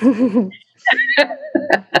 Yeah.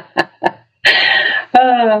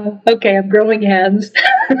 Okay, I'm growing hands.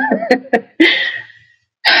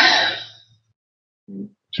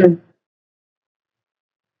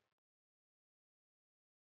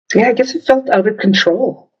 Yeah, I guess it felt out of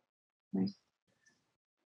control. Right.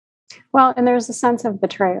 Well, and there's a sense of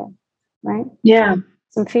betrayal, right? Yeah.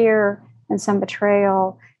 Some fear and some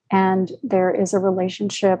betrayal. And there is a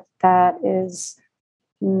relationship that is,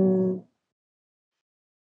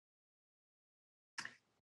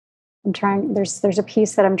 there's a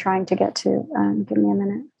piece that I'm trying to get to. Give me a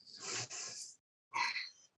minute.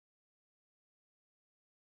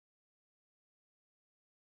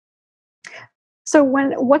 So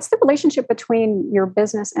what's the relationship between your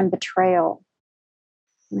business and betrayal?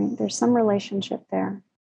 I mean, there's some relationship there.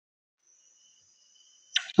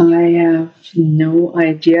 I have no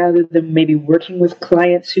idea other than maybe working with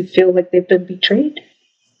clients who feel like they've been betrayed.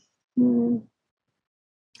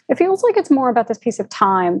 It feels like it's more about this piece of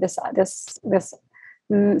time, this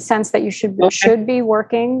sense that you should be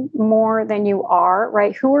working more than you are,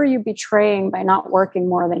 right? Who are you betraying by not working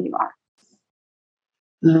more than you are?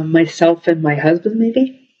 Myself and my husband,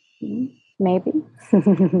 maybe. Maybe.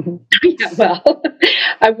 Yeah, well,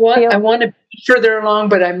 I want to be further along,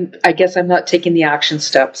 but I guess I'm not taking the action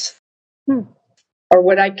steps. Or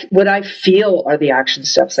what I feel are the action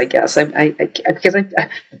steps. I guess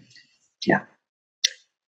yeah.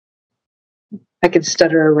 I could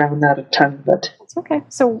stutter around that a ton, but it's okay.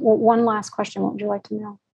 So one last question: what would you like to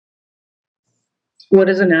know? What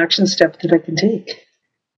is an action step that I can take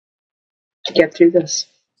to get through this?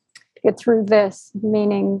 Get through this,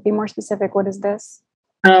 meaning, be more specific. What is this?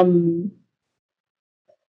 I don't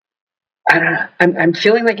know. I'm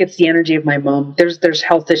feeling like it's the energy of my mom. There's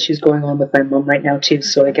health issues going on with my mom right now too.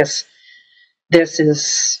 So I guess this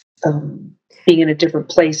is being in a different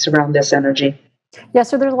place around this energy. Yeah.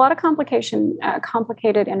 So there's a lot of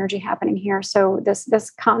complicated energy happening here. So this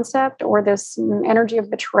concept or this energy of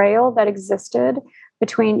betrayal that existed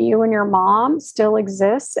between you and your mom still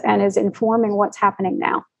exists and is informing what's happening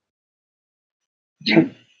now.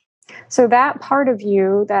 Okay. So that part of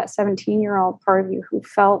you, that 17-year-old part of you who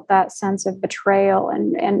felt that sense of betrayal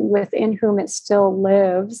and within whom it still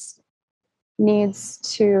lives, needs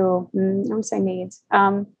to, I don't say needs,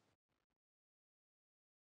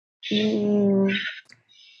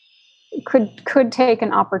 could take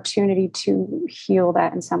an opportunity to heal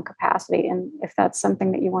that in some capacity. And if that's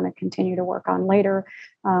something that you want to continue to work on later,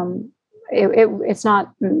 it's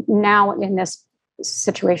not now in this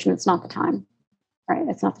situation, it's not the time. Right?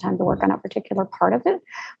 It's not the time to work on a particular part of it,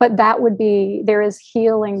 but there is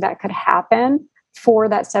healing that could happen for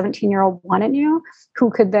that 17-year-old one in you who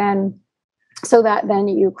could then, so that then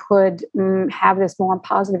you could have this more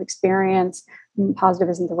positive experience. Positive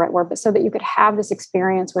isn't the right word, but so that you could have this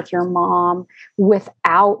experience with your mom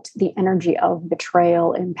without the energy of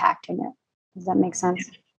betrayal impacting it. Does that make sense?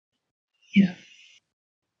 Yeah.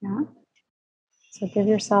 Yeah. So give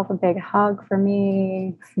yourself a big hug for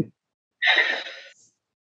me.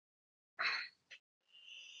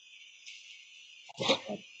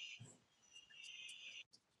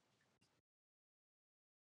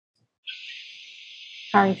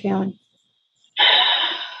 How are you feeling?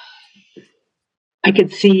 I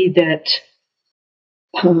could see that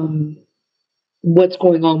what's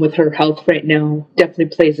going on with her health right now definitely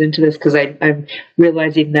plays into this, because I'm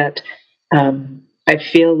realizing that I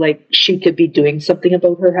feel like she could be doing something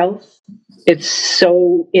about her health. It's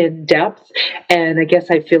so in depth, and I guess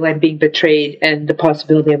I feel I'm being betrayed, and the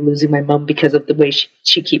possibility of losing my mom because of the way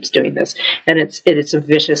she keeps doing this. And it's a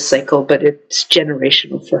vicious cycle, but it's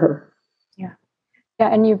generational for her. Yeah.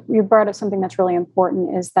 Yeah. And you brought up something that's really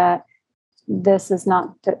important, is that this is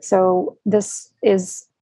not, so this is,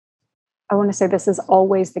 I want to say this is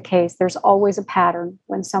always the case. There's always a pattern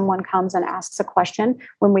when someone comes and asks a question.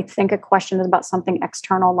 When we think a question is about something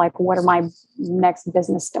external, like what are my next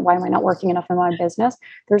business? Why am I not working enough in my business?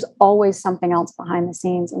 There's always something else behind the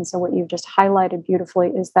scenes. And so what you've just highlighted beautifully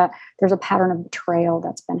is that there's a pattern of betrayal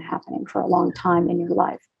that's been happening for a long time in your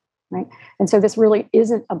life, right? And so this really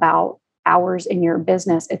isn't about hours in your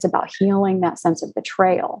business. It's about healing that sense of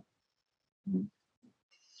betrayal.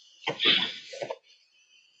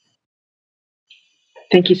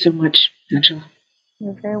 Thank you so much, Angela.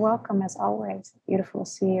 You're very welcome, as always. Beautiful to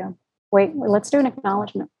see you. Wait, let's do an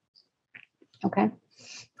acknowledgement. Okay.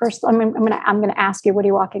 First, I'm gonna ask you, what are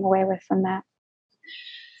you walking away with from that?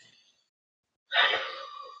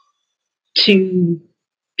 To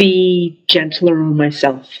be gentler on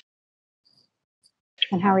myself.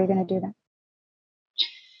 And how are you going to do that?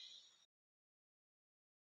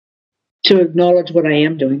 To acknowledge what I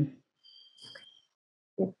am doing.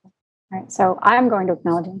 Beautiful. All right. So I'm going to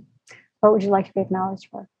acknowledge him. What would you like to be acknowledged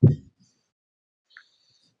for?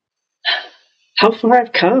 How far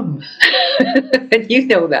I've come. And you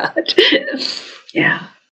know that. Yeah.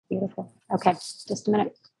 Beautiful. Okay. Just a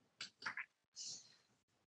minute.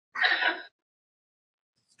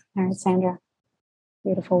 All right, Sandra.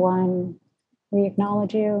 Beautiful one. We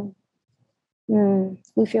acknowledge you.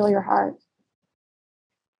 We feel your heart.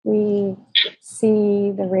 We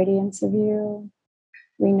see the radiance of you.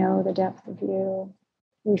 We know the depth of you.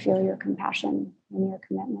 We feel your compassion and your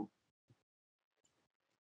commitment.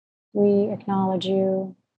 We acknowledge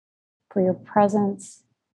you for your presence,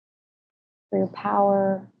 for your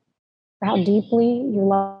power, for how deeply you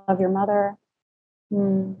love your mother,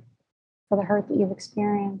 for the hurt that you've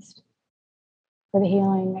experienced, for the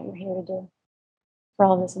healing that you're here to do, for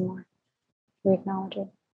all of this and more. We acknowledge it.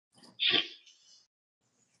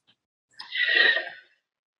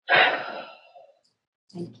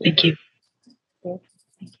 Thank you. Thank you. Thank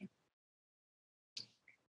you.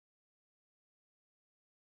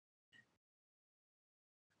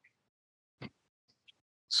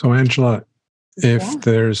 So, Angela, if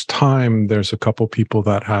there's time, there's a couple people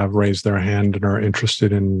that have raised their hand and are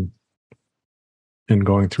interested in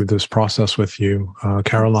going through this process with you.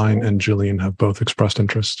 Caroline and Jillian have both expressed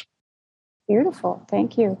interest. Beautiful.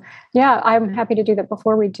 Thank you. Yeah, I'm happy to do that.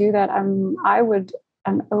 Before we do that, I'm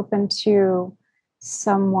open to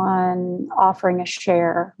someone offering a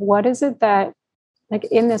share. What is it that, like,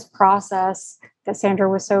 in this process that Sandra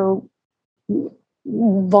was so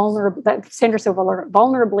vulnerable, that Sandra so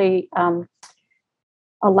vulnerably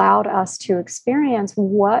allowed us to experience?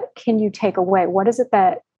 What can you take away? What is it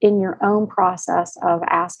that in your own process of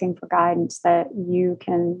asking for guidance that you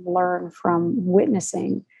can learn from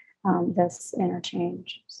witnessing this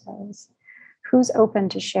interchange? So who's open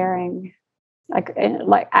to sharing,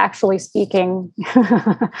 like actually speaking,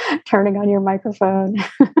 turning on your microphone?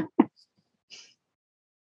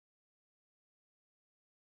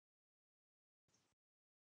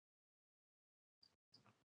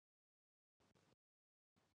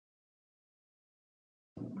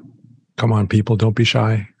 Come on, people, don't be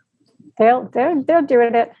shy. They'll do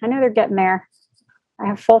it. I know they're getting there. I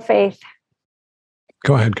have full faith.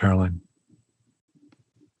 Go ahead, Caroline.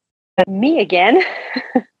 Me again.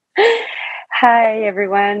 Hi,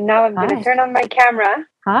 everyone. Now I'm going to turn on my camera.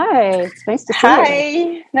 Hi, it's nice to see you.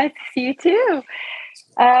 Hi, nice to see you too.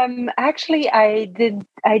 Actually, I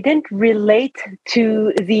didn't relate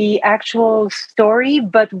to the actual story,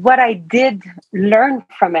 but what I did learn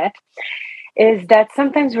from it is that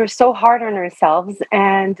sometimes we're so hard on ourselves,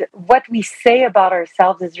 and what we say about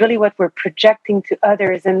ourselves is really what we're projecting to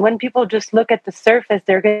others. And when people just look at the surface,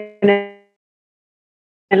 they're going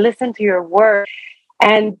to listen to your words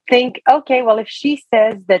and think, okay, well, if she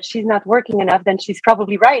says that she's not working enough, then she's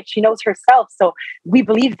probably right. She knows herself. So we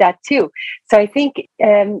believe that too. So I think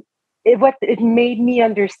what it made me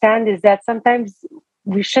understand is that sometimes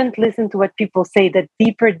we shouldn't listen to what people say, that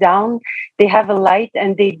deeper down, they have a light,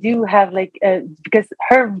 and they do have because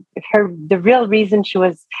the real reason she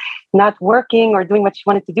was not working or doing what she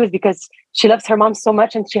wanted to do is because she loves her mom so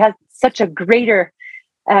much, and she has such a greater,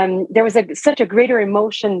 there was such a greater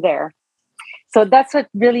emotion there. So that's what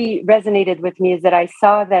really resonated with me, is that I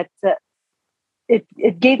saw that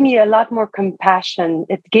it gave me a lot more compassion.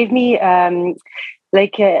 It gave me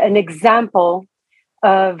like an example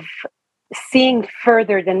of seeing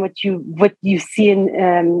further than what you see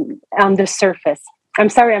on the surface. I'm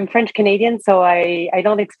sorry, I'm French Canadian, so I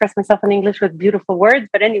don't express myself in English with beautiful words.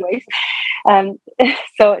 But anyways,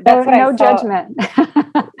 so that's what no I saw. judgment.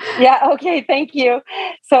 Yeah. Okay. Thank you.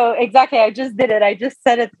 So exactly, I just did it. I just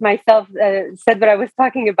said it myself. Said what I was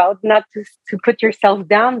talking about. Not to put yourself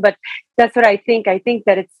down, but that's what I think. I think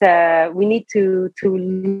that it's we need to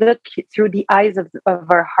look through the eyes of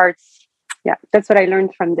our hearts. Yeah, that's what I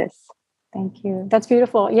learned from this. Thank you. That's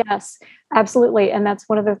beautiful. Yes, absolutely. And that's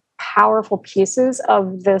one of the powerful pieces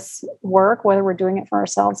of this work, whether we're doing it for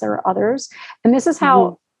ourselves or others. And this is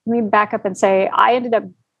how, let me back up and say, I ended up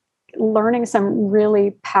learning some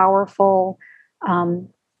really powerful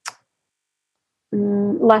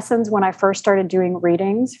lessons when I first started doing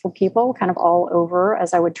readings for people kind of all over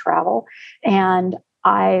as I would travel. And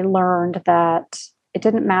I learned that it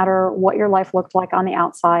didn't matter what your life looked like on the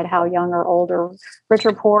outside, how young or old or rich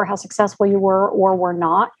or poor, how successful you were or were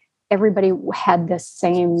not. Everybody had these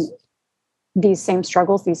same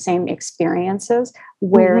struggles, these same experiences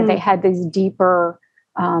where they had these deeper,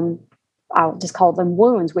 I'll just call them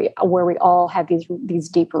wounds, where we all have these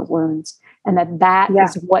deeper wounds. And that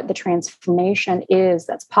is what the transformation is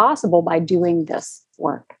that's possible by doing this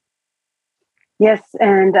work. Yes,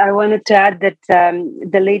 and I wanted to add that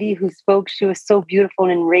the lady who spoke, she was so beautiful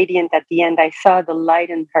and radiant at the end. I saw the light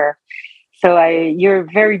in her. So you're a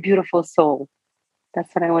very beautiful soul.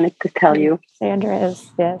 That's what I wanted to tell you. Sandra is,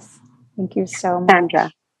 yes. Thank you so much.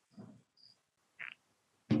 Sandra.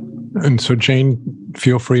 And so, Jane,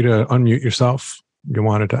 feel free to unmute yourself. You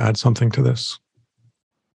wanted to add something to this?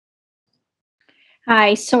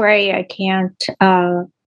 Hi, sorry I can't go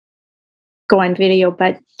on video,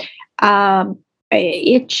 but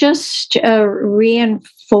it just reinforced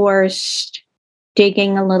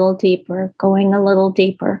digging a little deeper, going a little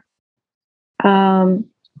deeper,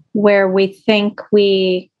 where we think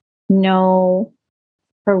we know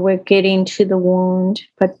or we're getting to the wound,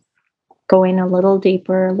 but going a little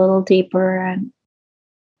deeper. And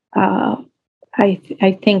I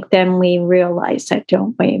think then we realize that,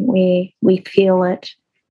 don't we? We feel it.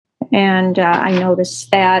 And I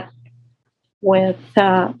noticed that with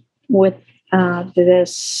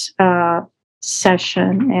this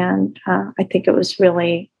session, and I think it was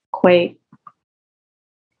really quite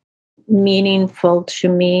meaningful to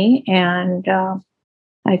me, and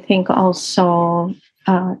I think also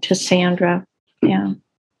to Sandra. Yeah.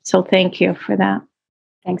 So thank you for that.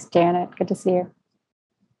 Thanks, Janet. Good to see you.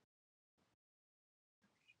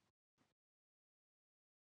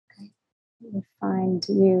 Let me find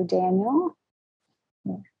you, Daniel.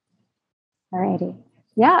 Yeah. All righty.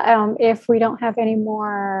 Yeah, if we don't have any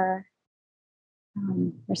more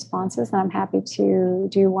responses, then I'm happy to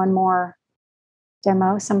do one more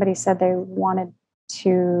demo. Somebody said they wanted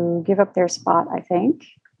to give up their spot, I think.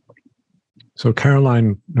 So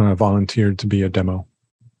Caroline volunteered to be a demo.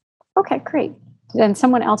 Okay, great. And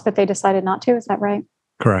someone else, but they decided not to. Is that right?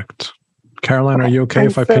 Correct. Caroline, are you okay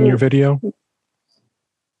if I pin your video?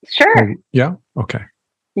 Sure. Yeah? Okay.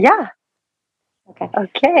 Yeah.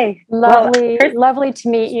 Okay. Lovely, lovely to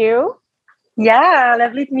meet you. Yeah,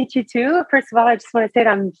 lovely to meet you too. First of all, I just want to say that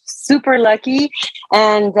I'm super lucky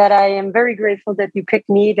and that I am very grateful that you picked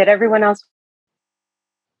me, that everyone else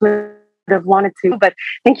would have wanted to, but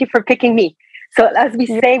thank you for picking me. So as we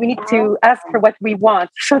say, we need to ask for what we want.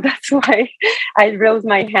 So that's why I rose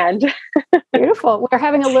my hand. Beautiful. We're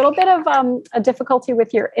having a little bit of a difficulty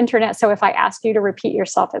with your internet. So if I ask you to repeat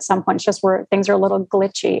yourself at some point, it's just where things are a little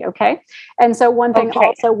glitchy. Okay. And so one thing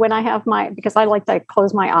also, when I have because I like to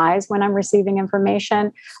close my eyes when I'm receiving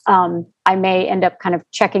information, I may end up kind of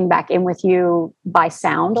checking back in with you by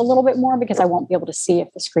sound a little bit more because I won't be able to see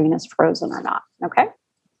if the screen is frozen or not. Okay.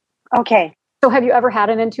 Okay. So have you ever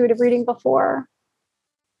had an intuitive reading before?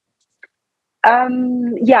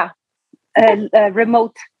 Yeah. A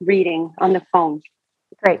remote reading on the phone.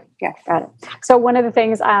 Great. Yeah, got it. So one of the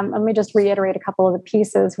things, let me just reiterate a couple of the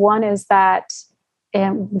pieces. One is that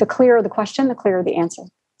the clearer the question, the clearer the answer.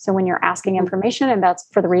 So when you're asking information, and that's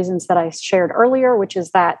for the reasons that I shared earlier, which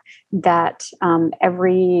is that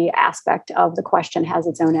every aspect of the question has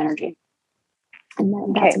its own energy.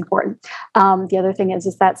 And that's important. The other thing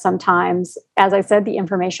is that sometimes, as I said, the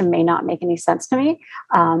information may not make any sense to me,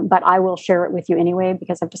 but I will share it with you anyway,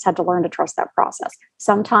 because I've just had to learn to trust that process.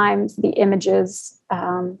 Sometimes the images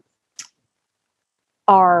are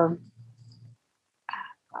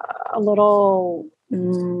a little,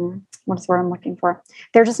 what is the word I'm looking for?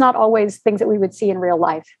 They're just not always things that we would see in real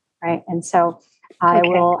life, right? And so I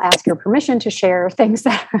will ask your permission to share things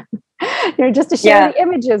that, just to share the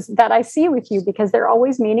images that I see with you, because they're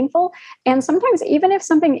always meaningful. And sometimes, even if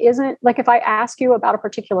something isn't, like if I ask you about a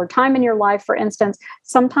particular time in your life, for instance,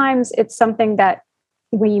 sometimes it's something that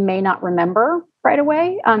we may not remember right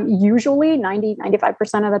away. Usually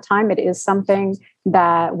 95% of the time, it is something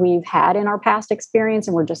that we've had in our past experience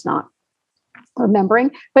and we're just not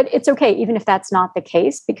remembering. But it's okay, even if that's not the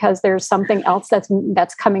case, because there's something else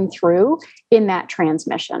that's coming through in that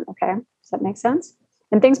transmission. Okay, does that make sense?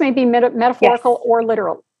 And things may be metaphorical or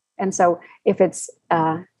literal. And so if it's,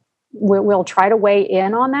 we'll try to weigh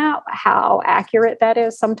in on that, how accurate that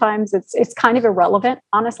is. Sometimes it's kind of irrelevant,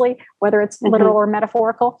 honestly, whether it's literal or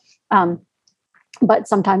metaphorical. But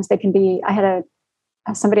sometimes they can be. I had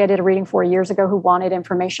somebody I did a reading for years ago who wanted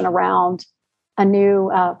information around a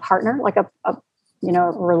new partner, like a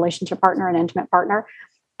relationship partner, an intimate partner.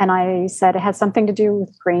 And I said it has something to do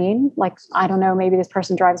with green. Like, I don't know, maybe this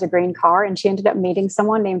person drives a green car, and she ended up meeting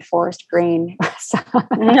someone named Forest Green. so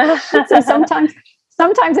sometimes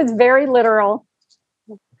it's very literal,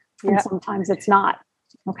 and sometimes it's not.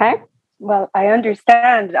 Okay. Well, I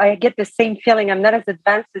understand. I get the same feeling. I'm not as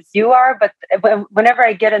advanced as you are, but whenever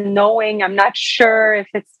I get a knowing, I'm not sure if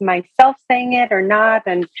it's myself saying it or not.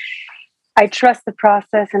 And I trust the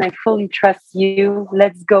process, and I fully trust you.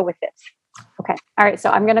 Let's go with it. Okay. All right. So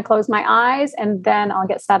I'm going to close my eyes, and then I'll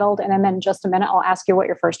get settled. And then in just a minute, I'll ask you what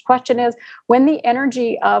your first question is. When the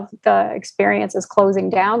energy of the experience is closing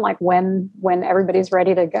down, like when everybody's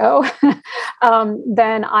ready to go,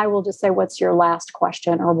 then I will just say, what's your last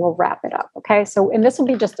question? Or we'll wrap it up. Okay. So, and this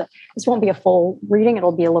won't be a full reading.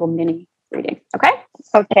 It'll be a little mini reading. Okay.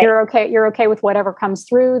 Okay. You're okay with whatever comes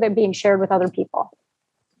through that being shared with other people.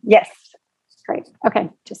 Yes. Great. Okay.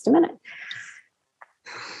 Just a minute.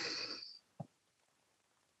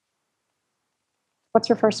 What's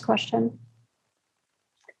your first question?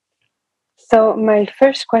 So my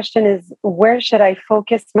first question is, where should I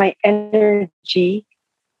focus my energy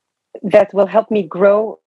that will help me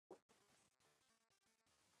grow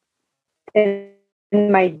in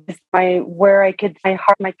my where I could my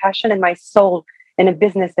heart, my passion, and my soul in a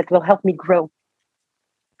business that will help me grow?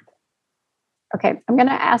 Okay, I'm going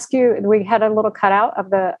to ask you. We had a little cutout of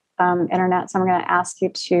the internet, so I'm going to ask you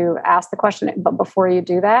to ask the question. But before you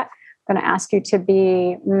do that, I'm going to ask you to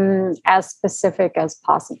be as specific as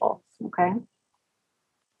possible. Okay.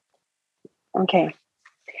 Okay.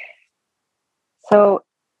 So,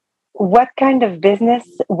 what kind of business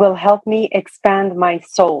will help me expand my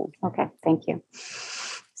soul? Okay. Thank you.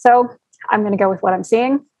 So, I'm going to go with what I'm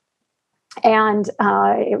seeing. And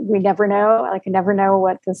we never know. I can never know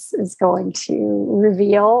what this is going to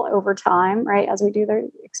reveal over time, right? As we do the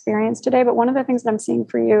experience today. But one of the things that I'm seeing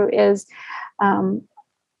for you is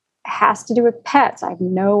has to do with pets. I have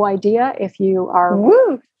no idea if you are.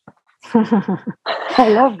 Woo! I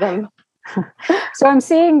love them. So I'm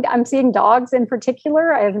seeing dogs in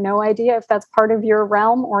particular. I have no idea if that's part of your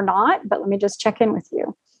realm or not. But let me just check in with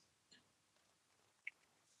you.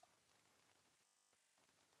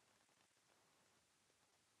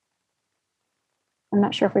 I'm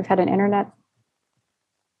not sure if we've had an internet.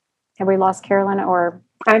 Have we lost Carolyn or?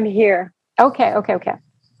 I'm here. Okay.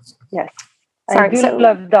 Yes. Sorry, I do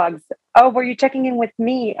love dogs. Oh, were you checking in with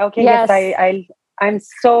me? Okay. Yes. I'm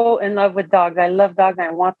so in love with dogs. I love dogs. And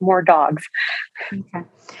I want more dogs. Okay.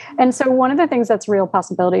 And so one of the things that's a real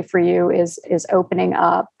possibility for you is opening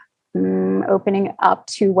up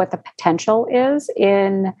to what the potential is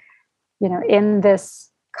in this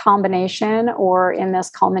combination or in this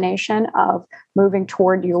culmination of moving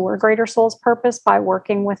toward your greater soul's purpose by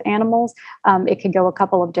working with animals. It could go a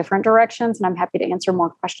couple of different directions, and I'm happy to answer more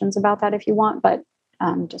questions about that if you want, but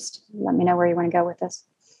just let me know where you want to go with this.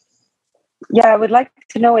 Yeah, I would like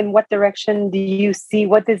to know, in what direction do you see,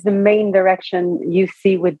 what is the main direction you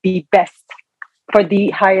see would be best for the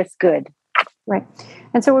highest good? Right.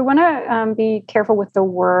 And so we want to be careful with the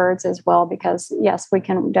words as well, because yes, we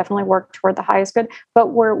can definitely work toward the highest good, but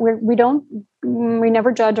we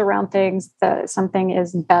never judge around things that something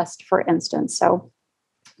is best, for instance. So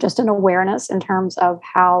just an awareness in terms of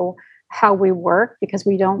how we work, because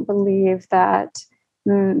we don't believe that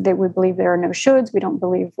we believe there are no shoulds. We don't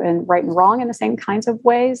believe in right and wrong in the same kinds of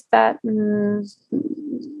ways that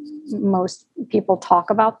most people talk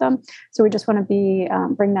about them. So we just want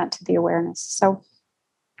to bring that to the awareness. So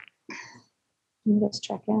let me just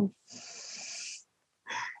check in.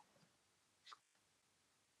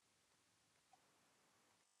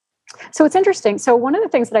 So it's interesting. So one of the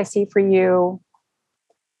things that I see for you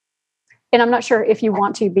and I'm not sure if you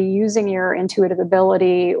want to be using your intuitive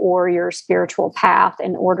ability or your spiritual path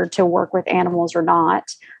in order to work with animals or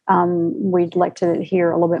not. We'd like to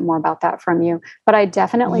hear a little bit more about that from you. But I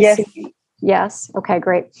definitely see. Yes. Okay,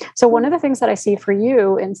 great. So one of the things that I see for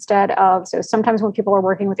you instead of, so sometimes when people are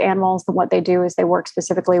working with animals, then what they do is they work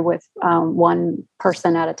specifically with one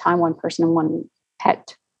person at a time, one person and one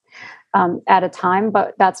pet at a time,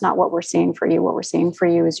 but that's not what we're seeing for you. What we're seeing for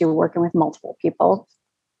you is you're working with multiple people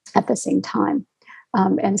at the same time.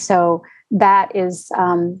 And so that is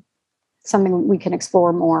something we can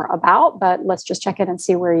explore more about, but let's just check in and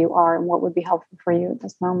see where you are and what would be helpful for you at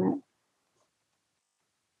this moment.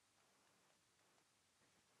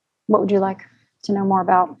 What would you like to know more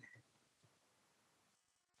about?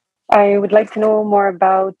 I would like to know more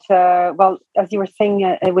about, well, as you were saying,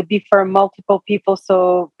 it would be for multiple people.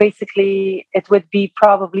 So basically, it would be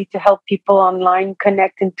probably to help people online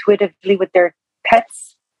connect intuitively with their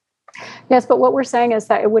pets. Yes, but what we're saying is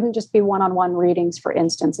that it wouldn't just be one-on-one readings, for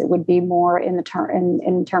instance. It would be more in the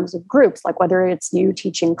in terms of groups, like whether it's you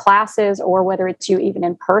teaching classes or whether it's you even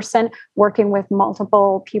in person working with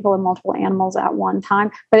multiple people and multiple animals at one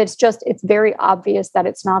time. But it's very obvious that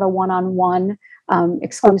it's not a one-on-one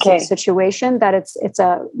exclusive situation, that it's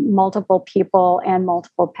a multiple people and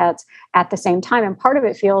multiple pets at the same time. And part of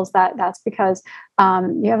it feels that that's because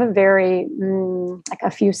you have a very like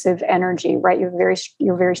effusive energy, right?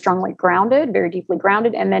 You're very strongly grounded, very deeply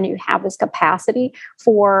grounded. And then you have this capacity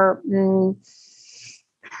for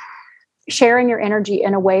sharing your energy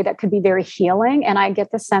in a way that could be very healing. And I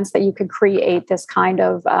get the sense that you could create this kind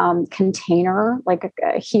of container, like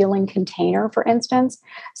a healing container, for instance.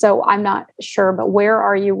 So I'm not sure, but where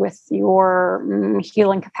are you with your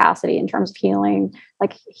healing capacity in terms of healing,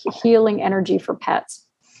 like healing energy for pets?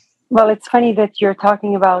 Well, it's funny that you're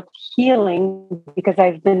talking about healing because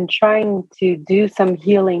I've been trying to do some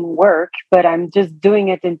healing work, but I'm just doing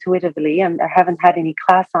it intuitively. I haven't had any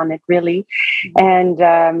class on it really. And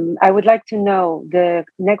I would like to know, the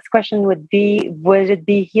next question would it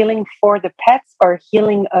be healing for the pets or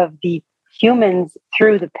healing of the humans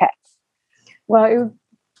through the pets? Well,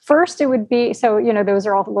 first it would be, so, those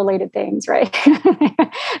are all related things, right?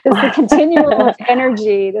 This continuum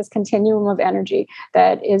of energy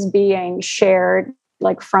that is being shared,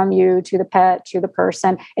 like from you to the pet, to the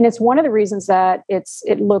person. And it's one of the reasons that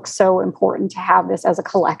it looks so important to have this as a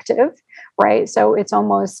collective, right? So it's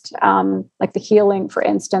almost like the healing, for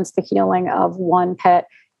instance, the healing of one pet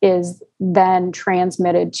is then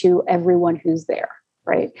transmitted to everyone who's there,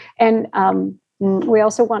 right? And we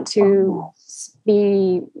also want to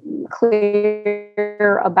be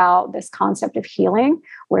clear about this concept of healing,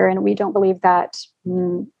 wherein we don't believe that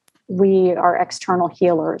we are external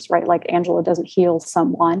healers, right? Like Angela doesn't heal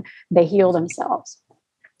someone, they heal themselves.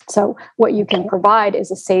 So what you can provide is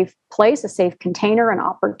a safe place, a safe container, an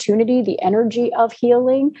opportunity, the energy of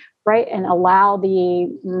healing, right? And allow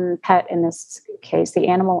the pet in this case, the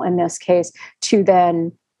animal in this case, to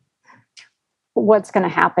then, what's going to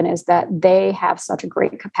happen is that they have such a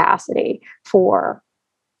great capacity for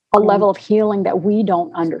a level of healing that we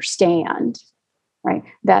don't understand, right?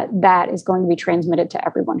 That is going to be transmitted to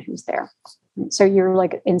everyone who's there. So you're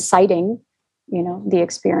like inciting, the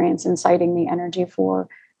experience, inciting the energy for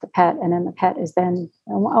the pet. And then the pet is then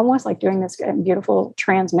almost like doing this beautiful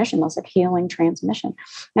transmission, this like healing transmission.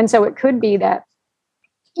 And so it could be that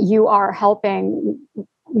you are helping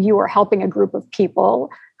a group of people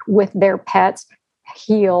with their pets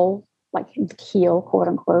heal, quote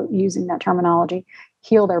unquote, using that terminology,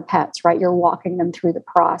 heal their pets, right? You're walking them through the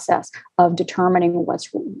process of determining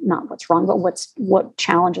not what's wrong, but what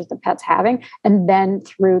challenges the pet's having. And then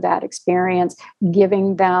through that experience,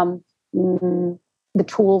 giving them the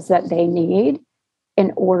tools that they need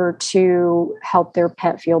in order to help their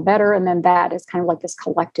pet feel better. And then that is kind of like this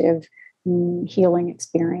collective healing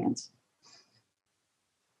experience.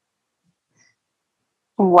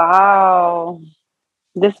 Wow.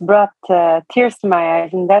 This brought tears to my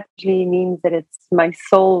eyes, and that usually means that it's my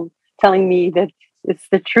soul telling me that it's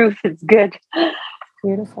the truth, it's good.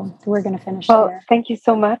 Beautiful. We're going to finish there. Thank you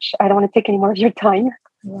so much. I don't want to take any more of your time.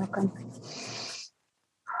 You're welcome.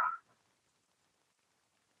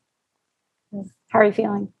 How are you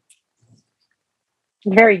feeling?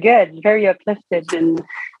 Very good. Very uplifted and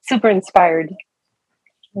super inspired.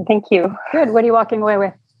 Thank you. Good. What are you walking away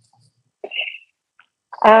with?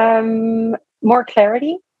 More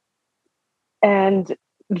clarity, and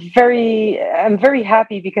I'm very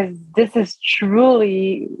happy because this is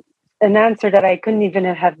truly an answer that I couldn't even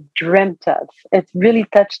have dreamt of. It really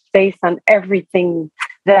touched base on everything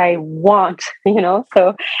that I want,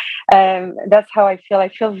 So that's how I feel. I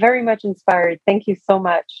feel very much inspired. Thank you so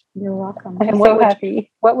much. You're welcome. I'm so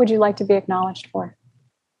happy. What would you like to be acknowledged for?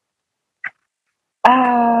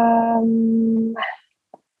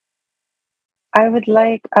 I would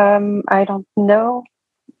like, I don't know.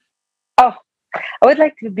 Oh, I would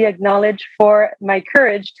like to be acknowledged for my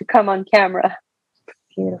courage to come on camera.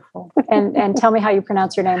 Beautiful. And tell me how you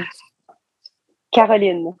pronounce your name.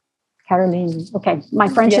 Caroline. Caroline. Okay. My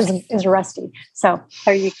French is rusty. So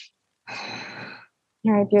are you? All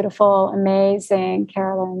right. Beautiful. Amazing.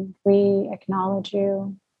 Caroline, we acknowledge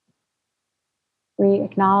you. We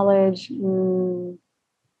acknowledge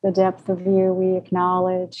the depth of you. We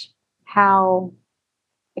acknowledge how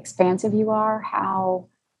expansive you are, how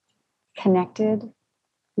connected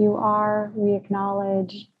you are. We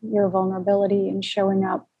acknowledge your vulnerability in showing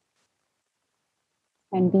up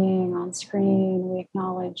and being on screen. We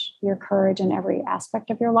acknowledge your courage in every aspect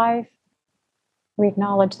of your life. We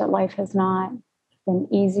acknowledge that life has not been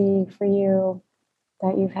easy for you,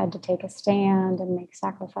 that you've had to take a stand and make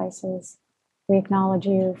sacrifices. We acknowledge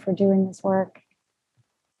you for doing this work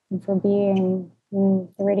and for being the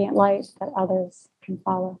radiant light that others can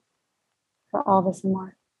follow. For all this and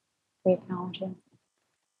more, we acknowledge you.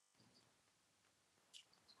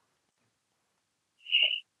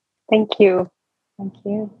 Thank you. Thank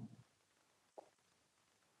you.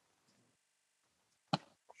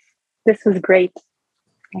 This was great.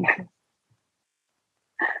 Thank you.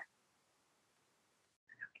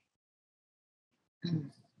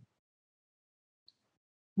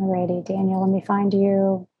 Alrighty, Daniel, let me find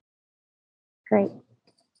you. Great.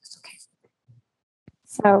 Okay.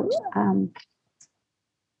 So,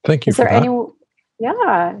 thank you. Is there for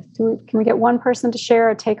that. Can we get one person to share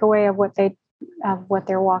a takeaway of what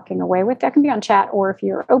they're walking away with? That can be on chat, or if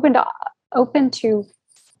you're open to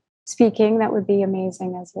speaking, that would be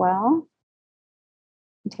amazing as well.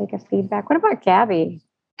 Take a feedback. What about Gabby?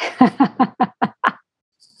 I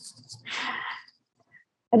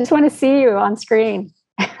just want to see you on screen.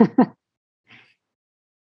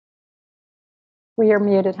 Well, you're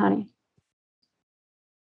muted, honey.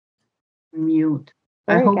 Mute.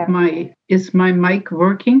 There I hope is my mic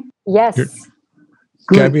working? Yes.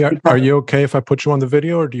 Gabby, are you okay if I put you on the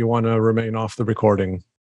video, or do you want to remain off the recording?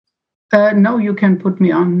 No, you can put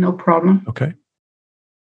me on, no problem. Okay.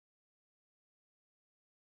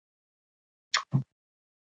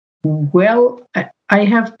 Well, I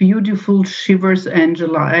have beautiful shivers,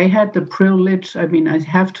 Angela. I had the privilege, I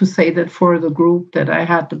have to say that for the group, that I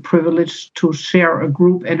had the privilege to share a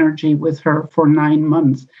group energy with her for 9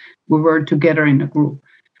 months. We were together in a group.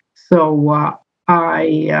 So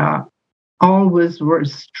I always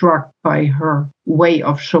was struck by her way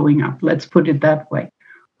of showing up. Let's put it that way.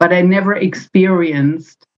 But I never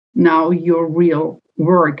experienced now your real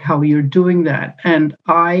work, how you're doing that. And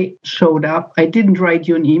I showed up. I didn't write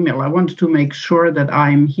you an email. I wanted to make sure that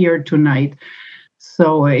I'm here tonight.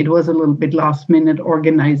 So it was a little bit last minute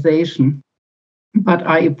organization. But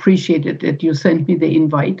I appreciated that you sent me the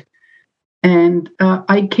invite. And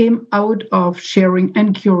I came out of sharing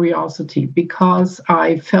and curiosity because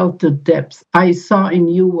I felt the depth. I saw in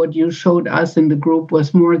you what you showed us in the group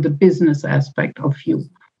was more the business aspect of you.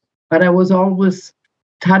 But I was always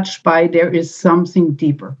touched by there is something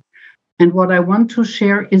deeper. And what I want to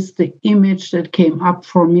share is the image that came up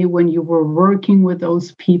for me when you were working with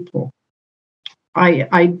those people.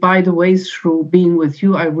 I by the way, through being with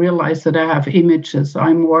you, I realized that I have images.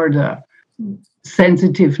 I'm more the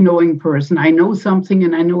sensitive, knowing person. I know something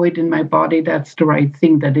and I know it in my body. That's the right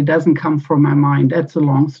thing, that it doesn't come from my mind. That's a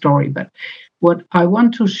long story. But what I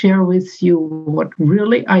want to share with you, what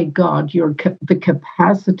really I got, the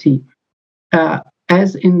capacity,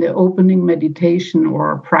 as in the opening meditation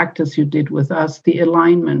or practice you did with us, the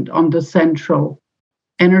alignment on the central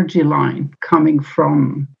energy line coming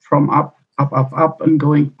from up, and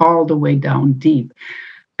going all the way down deep.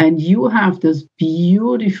 And you have this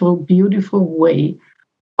beautiful, beautiful way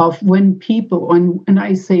of when people, and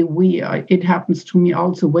I say we, it happens to me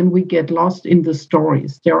also, when we get lost in the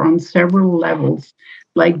stories, they're on several levels,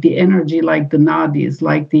 like the energy, like the nadis,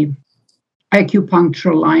 like the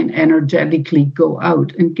acupuncture line energetically go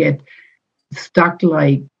out and get stuck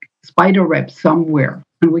like spider webs somewhere,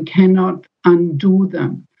 and we cannot undo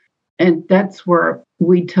them. And that's where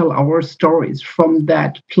we tell our stories, from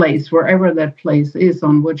that place, wherever that place is,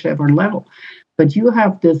 on whichever level. But you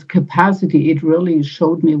have this capacity. It really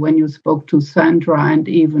showed me when you spoke to Sandra and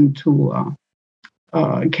even to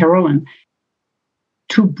Carolyn,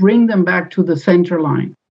 to bring them back to the center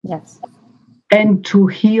line. Yes. and to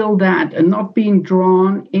heal that and not being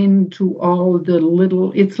drawn into all the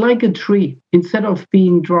little, it's like a tree. Instead of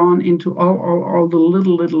being drawn into all the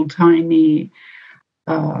little tiny,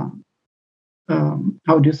 how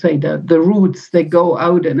do you say, the roots that go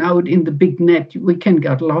out and out in the big net, we can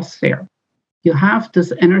get lost there. You have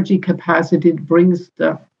this energy capacity that brings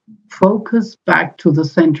the focus back to the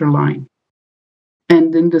center line.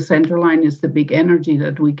 And in the center line is the big energy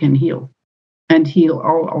that we can heal. And heal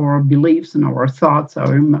all our beliefs and our thoughts,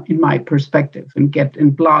 are in my perspective,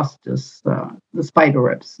 and blast this, the spider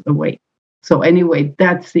webs away. So anyway,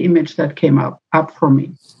 that's the image that came up for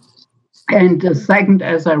me. And the second,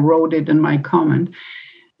 as I wrote it in my comment,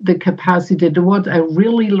 the capacity, what I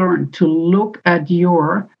really learned to look at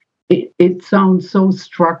it sounds so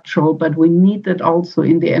structural, but we need that also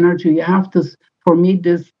in the energy. You have this, for me,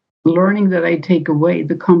 this learning that I take away,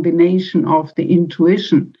 the combination of the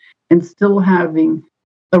intuition and still having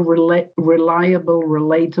a reliable,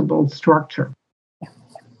 relatable structure,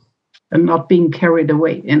 and not being carried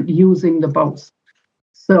away and using the both.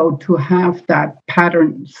 So to have that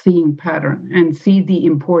pattern, seeing pattern, and see the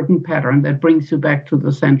important pattern that brings you back to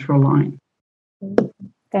the central line.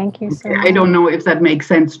 Thank you so much. I don't know if that makes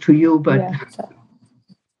sense to you, but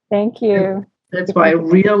thank you. That's why I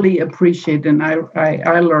really appreciate, and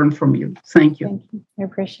I learn from you. Thank you. Thank you. I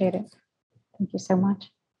appreciate it. Thank you so much.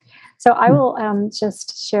 So I will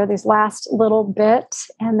just share these last little bit,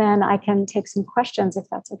 and then I can take some questions if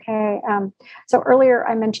that's okay. So earlier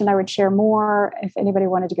I mentioned I would share more if anybody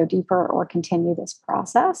wanted to go deeper or continue this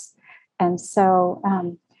process. And so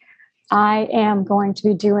I am going to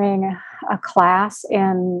be doing a class,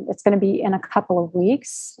 and it's going to be in a couple of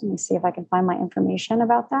weeks. Let me see if I can find my information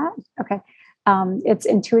about that. Okay. It's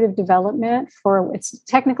intuitive development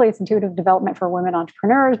it's intuitive development for women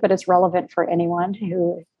entrepreneurs, but it's relevant for anyone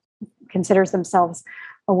who considers themselves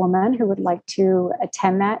a woman who would like to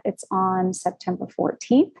attend that. It's on September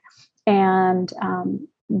 14th. And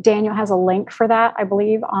Daniel has a link for that, I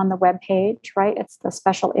believe, on the webpage, right? It's the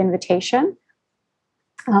special invitation.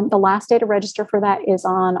 The last day to register for that is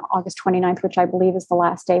on August 29th, which I believe is the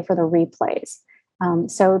last day for the replays.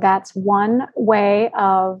 So that's one way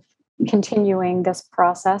of continuing this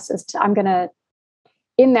process.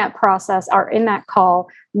 In that process, or in that call,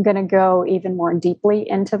 I'm going to go even more deeply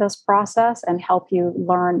into this process and help you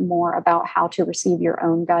learn more about how to receive your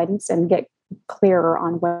own guidance and get clearer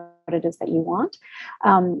on what it is that you want.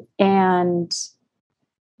 And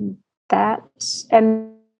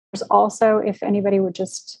there's also, if anybody would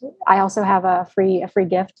I also have a free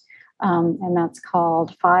gift, and that's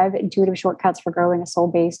called 5 Intuitive Shortcuts for Growing a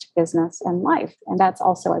Soul-Based Business and Life. And that's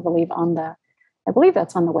also, I believe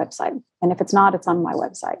that's on the website. And if it's not, it's on my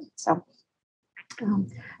website. So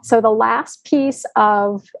the last piece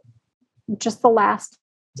of just the last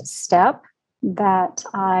step that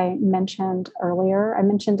I mentioned earlier, I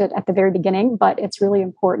mentioned it at the very beginning, but it's really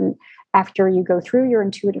important after you go through your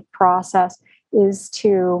intuitive process is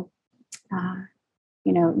to,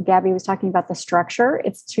 Gabby was talking about the structure.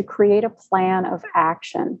 It's to create a plan of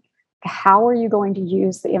action. How are you going to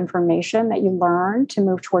use the information that you learn to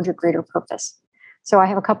move toward your greater purpose? So I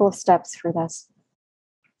have a couple of steps for this.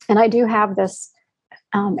 And I do have this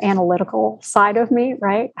analytical side of me,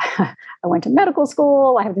 right? I went to medical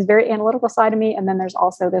school. I have this very analytical side of me. And then there's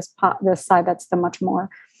also this side that's the much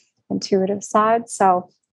more intuitive side. So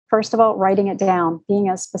first of all, writing it down, being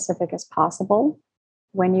as specific as possible.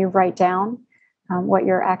 When you write down what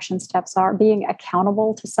your action steps are, being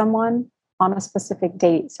accountable to someone on a specific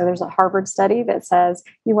date. So there's a Harvard study that says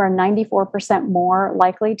you are 94% more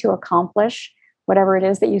likely to accomplish whatever it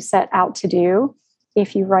is that you set out to do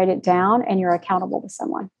if you write it down and you're accountable to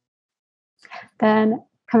someone. Then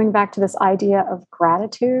coming back to this idea of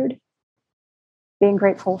gratitude, being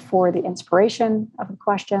grateful for the inspiration of the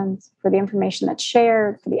questions, for the information that's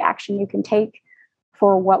shared, for the action you can take,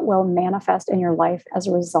 for what will manifest in your life as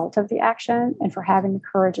a result of the action, and for having the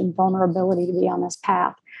courage and vulnerability to be on this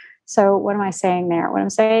path. So what am I saying there? What I'm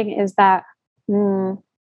saying is that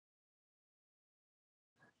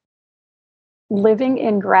living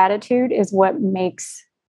in gratitude is what makes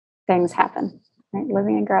things happen. Right?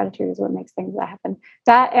 Living in gratitude is what makes things happen.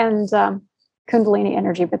 That and Kundalini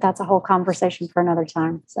energy, but that's a whole conversation for another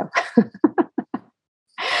time.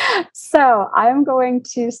 So I'm going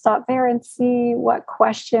to stop there and see what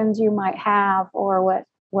questions you might have, or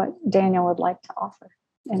what Daniel would like to offer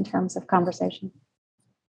in terms of conversation.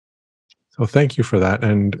 So thank you for that.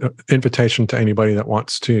 And invitation to anybody that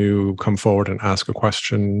wants to come forward and ask a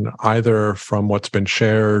question, either from what's been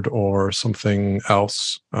shared or something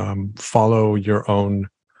else. Follow your own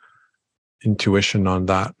intuition on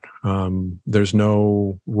that. There's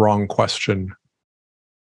no wrong question.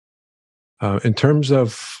 In terms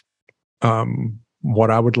of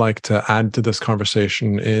what I would like to add to this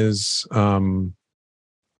conversation is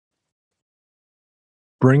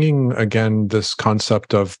bringing again this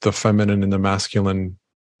concept of the feminine and the masculine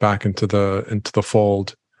back into the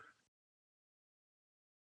fold.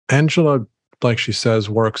 Angela, like she says,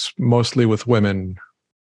 works mostly with women,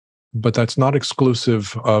 but that's not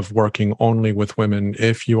exclusive of working only with women.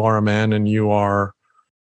 If you are a man and you are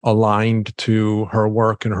aligned to her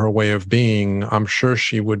work and her way of being, I'm sure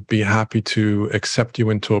she would be happy to accept you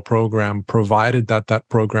into a program, provided that that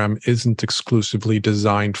program isn't exclusively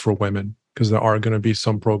designed for women, because there are going to be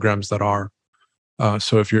some programs that are.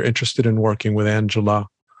 So if you're interested in working with Angela,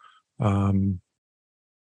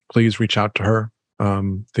 please reach out to her.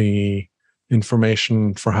 The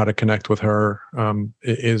information for how to connect with her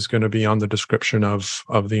is going to be on the description of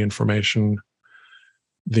the information.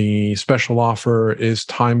 The special offer is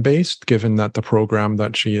time-based, given that the program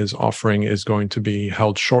that she is offering is going to be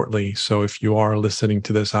held shortly. So if you are listening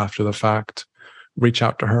to this after the fact, reach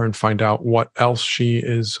out to her and find out what else she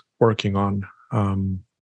is working on. I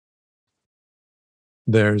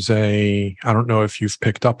don't know if you've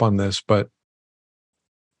picked up on this, but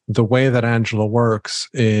the way that Angela works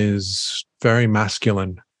is very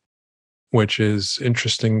masculine, which is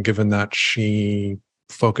interesting given that she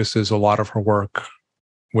focuses a lot of her work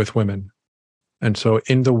with women. And so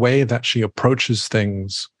in the way that she approaches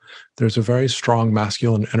things, there's a very strong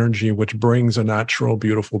masculine energy, which brings a natural,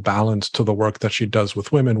 beautiful balance to the work that she does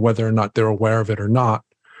with women, whether or not they're aware of it or not,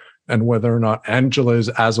 and whether or not Angela is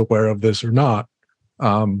as aware of this or not.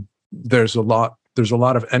 There's a lot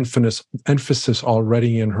of emphasis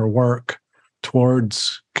already in her work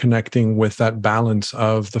towards connecting with that balance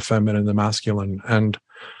of the feminine and the masculine. And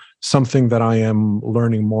something that I am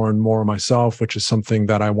learning more and more myself, which is something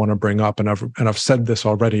that I want to bring up, and I've said this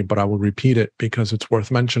already, but I will repeat it because it's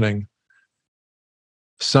worth mentioning.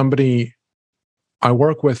 I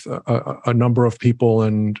work with a number of people,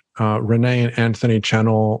 and Renee and Anthony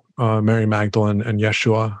channel Mary Magdalene and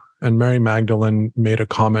Yeshua. And Mary Magdalene made a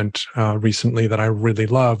comment recently that I really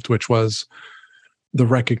loved, which was the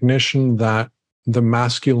recognition that the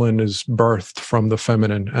masculine is birthed from the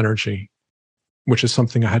feminine energy, which is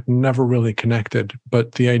something I had never really connected.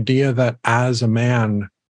 But the idea that as a man,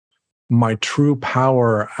 my true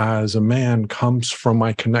power as a man comes from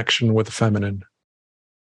my connection with the feminine.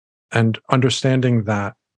 And understanding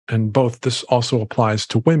that, and both this also applies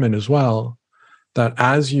to women as well, that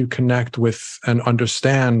as you connect with and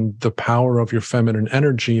understand the power of your feminine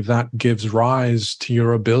energy, that gives rise to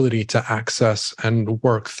your ability to access and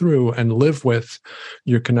work through and live with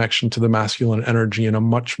your connection to the masculine energy in a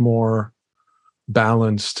much more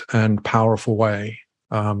balanced and powerful way.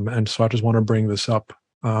 And so I just want to bring this up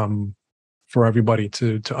for everybody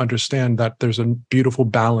to understand that there's a beautiful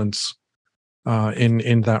balance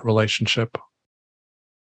in that relationship.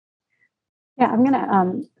 Yeah, I'm going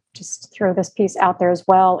to just throw this piece out there as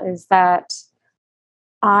well, is that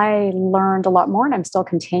I learned a lot more, and I'm still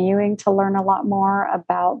continuing to learn a lot more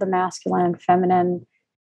about the masculine and feminine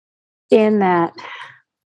in that.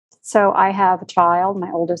 So I have a child.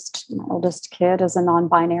 My oldest kid is a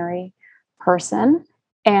non-binary person.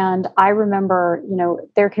 And I remember,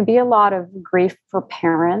 there can be a lot of grief for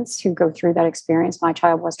parents who go through that experience. My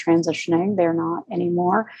child was transitioning. They're not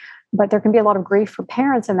anymore. But there can be a lot of grief for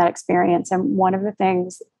parents in that experience. And one of the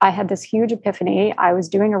things, I had this huge epiphany. I was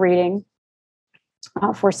doing a reading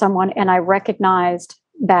for someone, and I recognized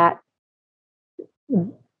that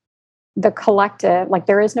the collective, like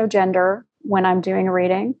there is no gender when I'm doing a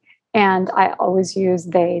reading. And I always use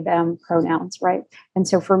they, them pronouns, right? And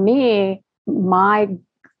so for me, my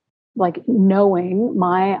knowing,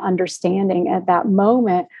 my understanding at that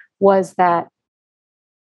moment was that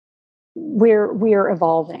we're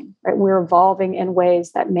evolving, right? We're evolving in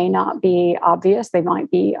ways that may not be obvious. They might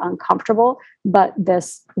be uncomfortable, but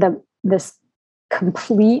this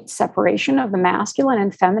complete separation of the masculine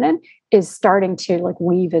and feminine is starting to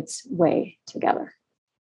weave its way together.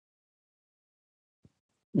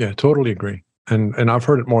 Yeah, totally agree. And I've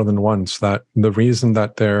heard it more than once that the reason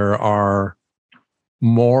that there are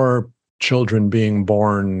more children being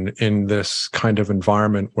born in this kind of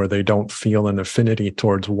environment where they don't feel an affinity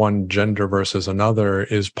towards one gender versus another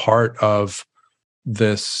is part of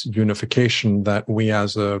this unification that we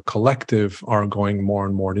as a collective are going more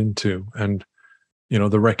and more into. And,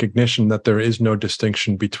 the recognition that there is no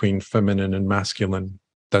distinction between feminine and masculine,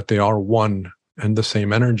 that they are one and the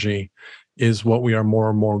same energy, is what we are more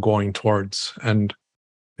and more going towards. And,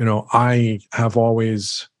 I have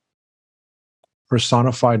always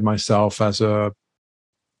personified myself as a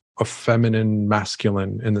a feminine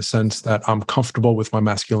masculine, in the sense that I'm comfortable with my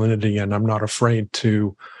masculinity and I'm not afraid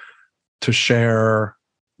to share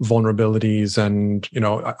vulnerabilities. And,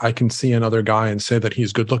 I can see another guy and say that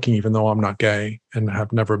he's good looking, even though I'm not gay and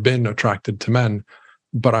have never been attracted to men.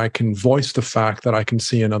 But I can voice the fact that I can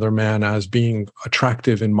see another man as being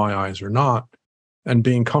attractive in my eyes or not. And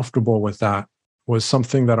being comfortable with that was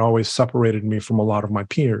something that always separated me from a lot of my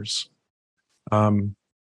peers. And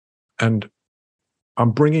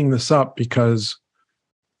I'm bringing this up because,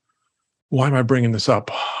 why am I bringing this up?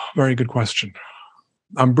 Very good question.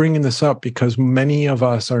 I'm bringing this up because many of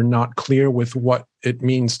us are not clear with what it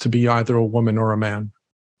means to be either a woman or a man.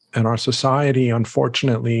 And our society,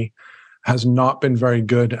 unfortunately, has not been very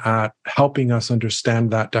good at helping us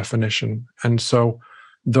understand that definition. And so,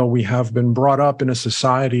 though we have been brought up in a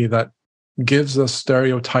society that gives us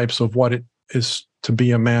stereotypes of what it is to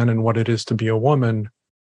be a man and what it is to be a woman,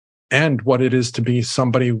 and what it is to be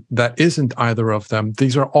somebody that isn't either of them,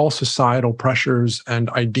 these are all societal pressures and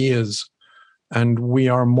ideas. And we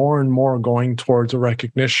are more and more going towards a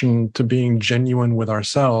recognition to being genuine with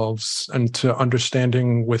ourselves and to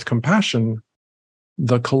understanding with compassion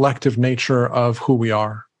the collective nature of who we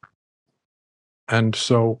are. And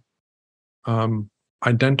so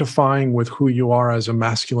identifying with who you are as a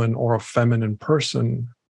masculine or a feminine person,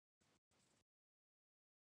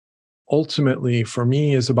 ultimately for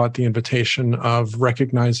me, is about the invitation of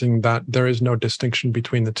recognizing that there is no distinction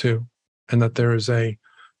between the two, and that there is a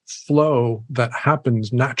flow that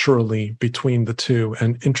happens naturally between the two.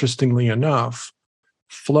 And interestingly enough,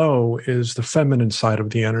 flow is the feminine side of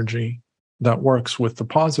the energy that works with the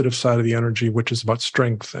positive side of the energy, which is about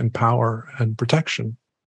strength and power and protection.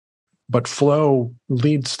 But flow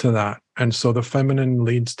leads to that. And so the feminine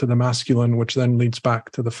leads to the masculine, which then leads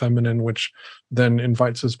back to the feminine, which then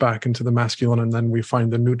invites us back into the masculine. And then we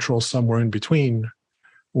find the neutral somewhere in between,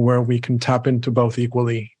 where we can tap into both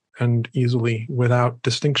equally and easily without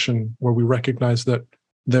distinction, where we recognize that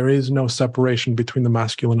there is no separation between the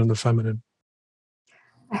masculine and the feminine.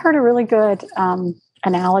 I heard a really good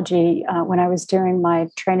analogy when I was doing my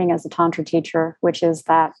training as a Tantra teacher, which is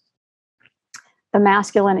that the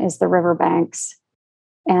masculine is the riverbanks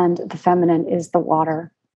and the feminine is the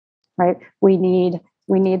water, right? We need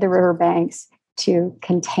the riverbanks to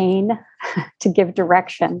contain, to give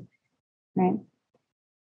direction, right?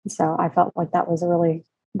 So I felt like that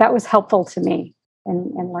was helpful to me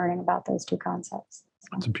in learning about those two concepts.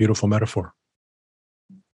 It's a beautiful metaphor.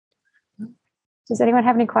 Does anyone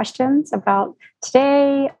have any questions about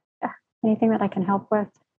today? Anything that I can help with?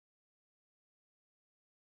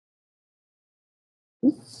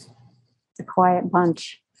 It's a quiet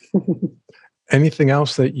bunch. Anything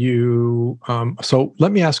else that you? So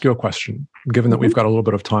let me ask you a question. Given that we've got a little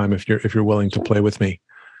bit of time, if you're willing to play with me,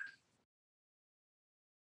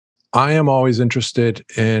 I am always interested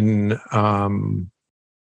in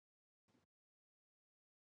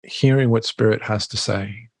hearing what Spirit has to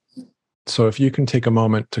say. So if you can take a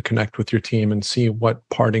moment to connect with your team and see what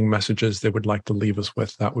parting messages they would like to leave us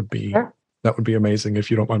with, that would be amazing. If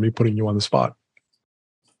you don't mind me putting you on the spot.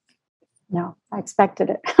 No, I expected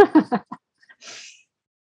it.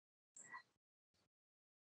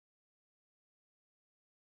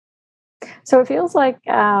 So it feels like,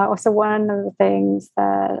 so one of the things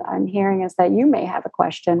that I'm hearing is that you may have a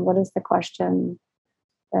question. What is the question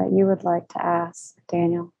that you would like to ask,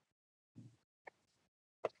 Daniel?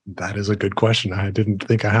 That is a good question. I didn't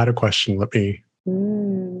think I had a question. Let me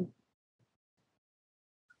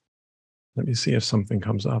see if something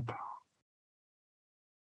comes up.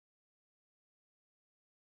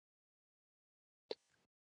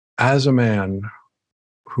 As a man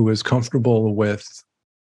who is comfortable with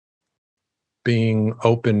being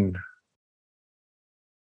open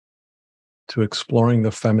to exploring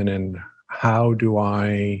the feminine, how do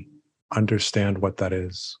I understand what that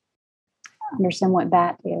is? Understand what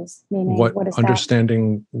that is, meaning what is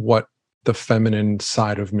understanding that? What the feminine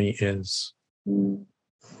side of me is.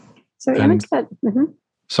 So the image that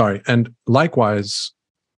sorry, and likewise,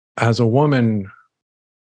 as a woman,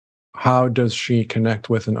 how does she connect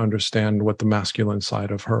with and understand what the masculine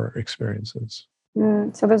side of her experience is?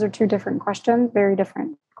 So those are two different questions, very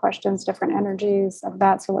different questions, different energies of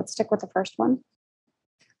that. So let's stick with the first one.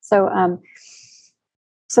 So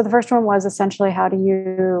the first one was essentially, how do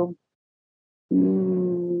you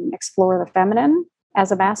explore the feminine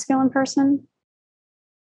as a masculine person?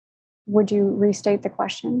 Would you restate the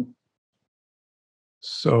question?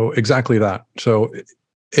 So exactly that. So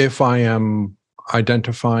if I am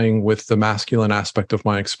identifying with the masculine aspect of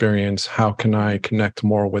my experience, how can I connect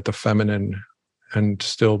more with the feminine and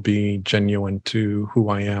still be genuine to who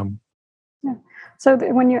I am? Yeah. So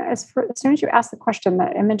as soon as you ask the question,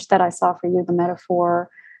 the image that I saw for you, the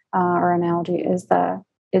metaphor or analogy is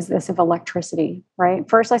this of electricity, right?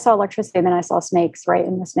 First I saw electricity, and then I saw snakes, right?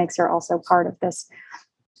 And the snakes are also part of this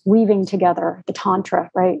weaving together, the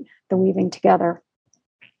tantra, right? The weaving together.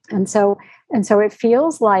 And so it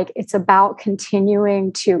feels like it's about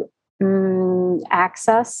continuing to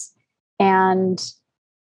access and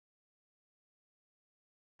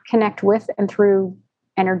connect with and through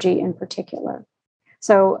energy in particular.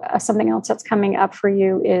 So something else that's coming up for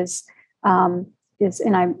you is, and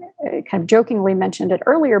I kind of jokingly mentioned it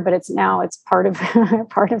earlier, but it's part of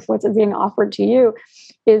part of what's being offered to you,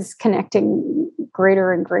 is connecting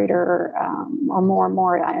greater and greater, or more and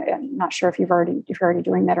more. I'm not sure if you're already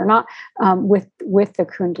doing that or not, with the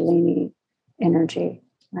Kundalini energy,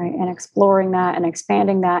 right? And exploring that and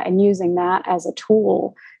expanding that and using that as a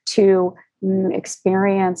tool to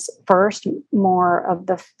experience first more of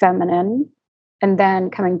the feminine, and then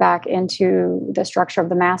coming back into the structure of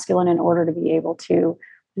the masculine in order to be able to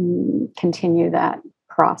continue that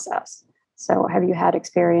process. So have you had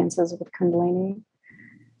experiences with Kundalini?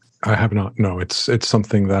 I have not. No, it's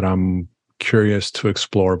something that I'm curious to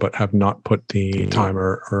explore, but have not put the time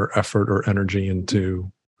or effort or energy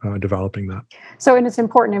into developing that. So, and it's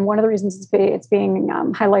important. And one of the reasons it's being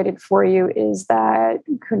highlighted for you is that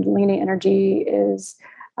Kundalini energy is,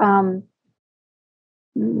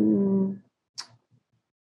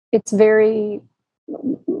 it's very,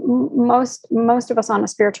 most of us on a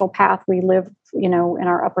spiritual path, we live, in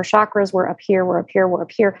our upper chakras. We're up here, we're up here, we're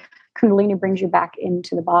up here. Kundalini brings you back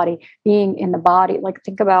into the body, being in the body. Like,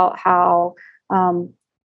 think about how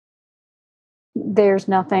there's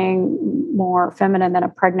nothing more feminine than a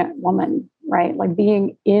pregnant woman, right? Like,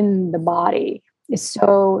 being in the body is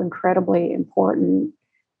so incredibly important.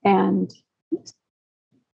 And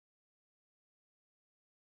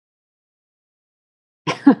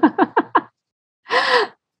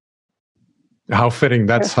how fitting.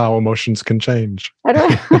 That's how emotions can change.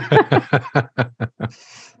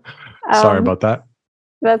 Sorry about that.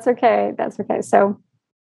 That's okay. That's okay. So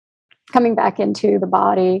coming back into the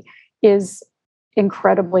body is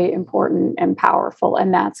incredibly important and powerful.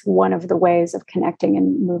 And that's one of the ways of connecting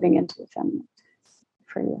and moving into the feminine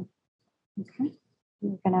for you. Okay.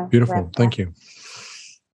 Beautiful. Thank you.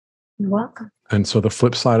 You're welcome. And so the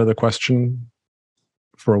flip side of the question,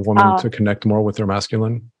 for a woman to connect more with their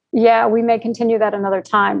masculine? Yeah, we may continue that another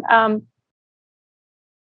time.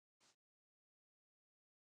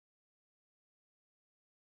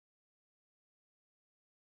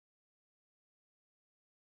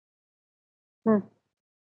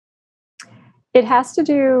 It has to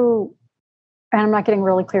do, and I'm not getting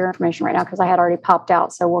really clear information right now because I had already popped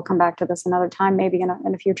out. So we'll come back to this another time, maybe in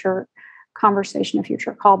a future conversation, a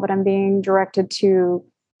future call. But I'm being directed to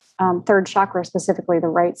third chakra, specifically the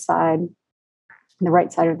right side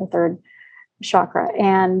of the third chakra.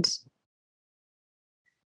 And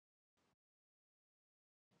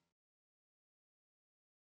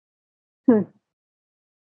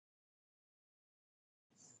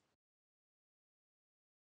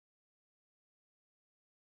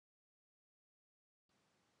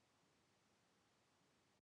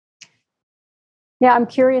yeah, I'm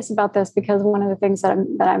curious about this because one of the things that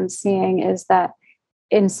I'm seeing is that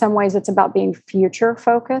in some ways it's about being future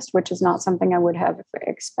focused, which is not something I would have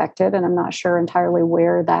expected. And I'm not sure entirely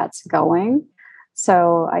where that's going.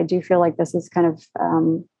 So I do feel like this is kind of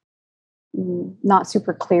not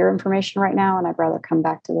super clear information right now. And I'd rather come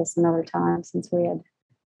back to this another time since we had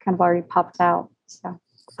kind of already popped out. So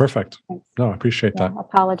perfect. Thanks. No, I appreciate that.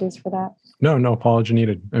 Apologies for that. No apology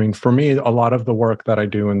needed. I mean, for me, a lot of the work that I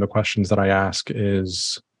do and the questions that I ask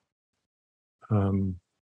is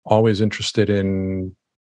always interested in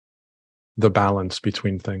the balance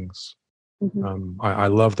between things. Mm-hmm. I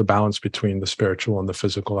love the balance between the spiritual and the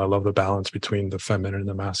physical. I love the balance between the feminine and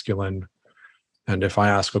the masculine. And if I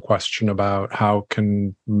ask a question about how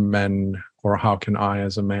can men, or how can I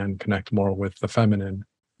as a man connect more with the feminine,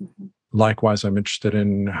 mm-hmm. Likewise, I'm interested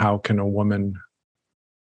in how can a woman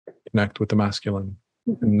connect with the masculine.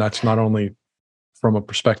 Mm-hmm. And that's not only from a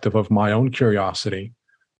perspective of my own curiosity,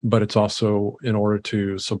 but it's also in order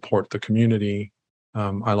to support the community.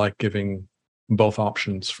 I like giving both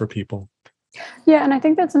options for people. Yeah, and I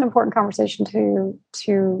think that's an important conversation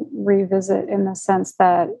to revisit, in the sense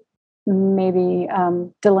that maybe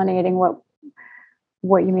delineating what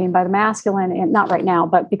you mean by the masculine, and not right now,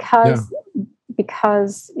 but because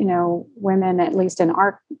women, at least in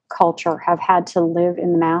our culture, have had to live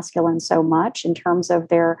in the masculine so much in terms of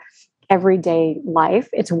their everyday life.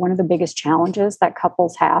 It's one of the biggest challenges that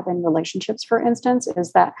couples have in relationships, for instance,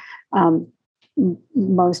 is that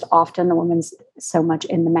most often the woman's so much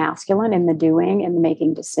in the masculine, in the doing, in the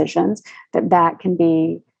making decisions, that can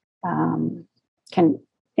be can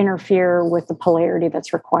interfere with the polarity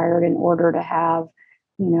that's required in order to have,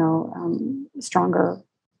 stronger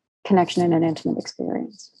connection in an intimate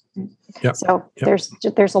experience. Yep. So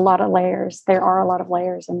there's a lot of layers. There are a lot of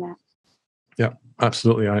layers in that. Yeah,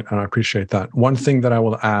 absolutely. I appreciate that. One thing that I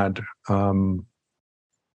will add, and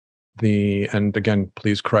again,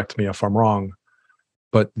 please correct me if I'm wrong,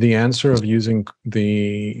 but the answer of using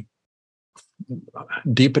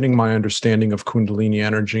deepening my understanding of Kundalini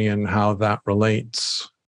energy and how that relates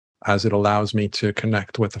as it allows me to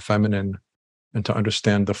connect with the feminine and to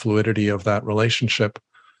understand the fluidity of that relationship,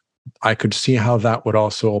 I could see how that would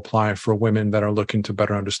also apply for women that are looking to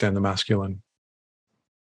better understand the masculine.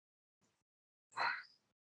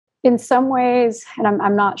 In some ways, and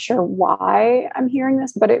I'm not sure why I'm hearing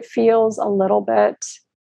this, but it feels a little bit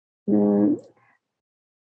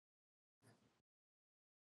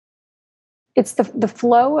it's the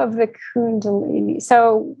flow of the Kundalini.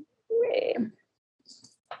 So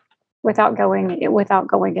without going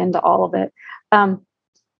into all of it, I'll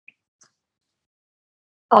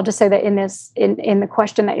just say that in the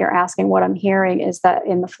question that you're asking, what I'm hearing is that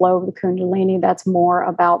in the flow of the Kundalini, that's more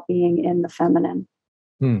about being in the feminine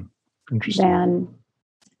than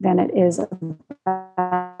it is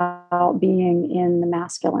about being in the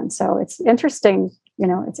masculine. So it's interesting,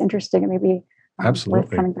 it's interesting, and maybe absolutely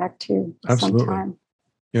worth coming back to sometime.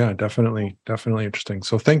 Yeah, definitely interesting.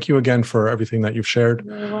 So thank you again for everything that you've shared.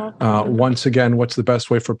 You're welcome. Once again, what's the best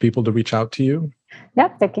way for people to reach out to you?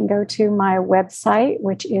 Yep, they can go to my website,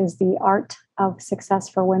 which is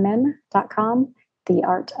theartofsuccessforwomen.com,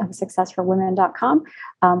 theartofsuccessforwomen.com,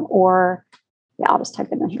 or I'll just type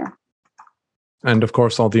it in here. And of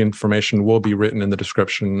course, all the information will be written in the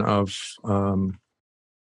description of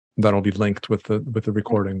that'll be linked with the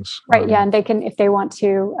recordings. Right. Yeah. And they can, if they want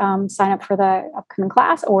to sign up for the upcoming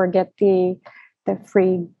class or get the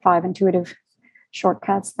free 5 intuitive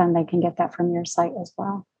shortcuts, then they can get that from your site as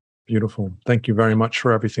well. Beautiful. Thank you very much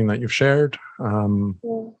for everything that you've shared.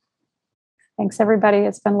 Thanks, everybody.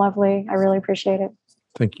 It's been lovely. I really appreciate it.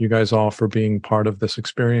 Thank you guys all for being part of this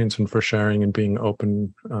experience and for sharing and being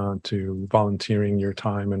open to volunteering your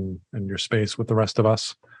time and your space with the rest of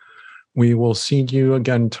us. We will see you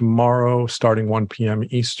again tomorrow, starting 1 p.m.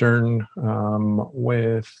 Eastern,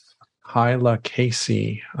 with Hyla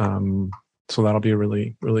Casey. So that'll be a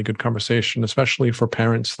really, really good conversation, especially for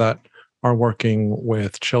parents that are working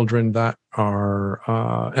with children that are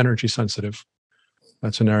energy sensitive.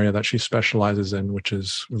 That's an area that she specializes in, which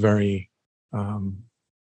is very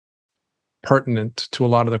pertinent to a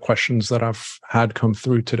lot of the questions that I've had come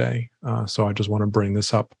through today. So I just want to bring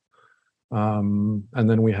this up. And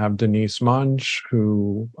then we have Denise Monge,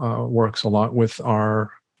 who works a lot with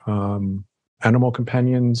our animal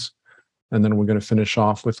companions. And then we're going to finish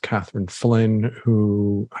off with Catherine Flynn,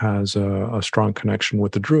 who has a strong connection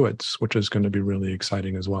with the Druids, which is going to be really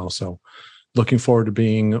exciting as well. So looking forward to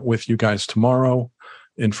being with you guys tomorrow.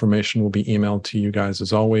 Information will be emailed to you guys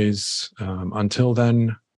as always. Until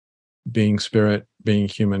then, being spirit, being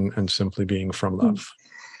human, and simply being from love.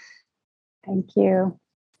 Thank you.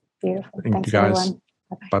 Beautiful. Thank you guys. Everyone.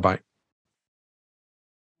 Bye-bye.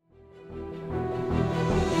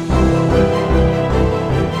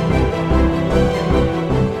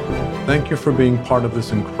 Thank you for being part of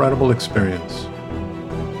this incredible experience.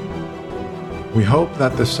 We hope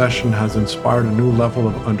that this session has inspired a new level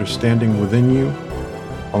of understanding within you,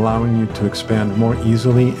 allowing you to expand more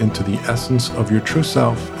easily into the essence of your true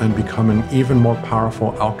self and become an even more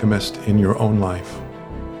powerful alchemist in your own life.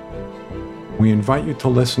 We invite you to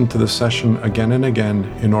listen to the session again and again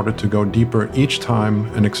in order to go deeper each time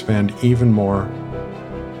and expand even more.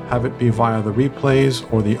 Have it be via the replays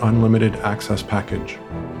or the unlimited access package.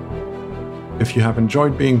 If you have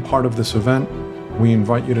enjoyed being part of this event, we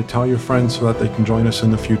invite you to tell your friends so that they can join us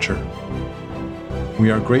in the future.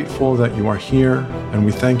 We are grateful that you are here, and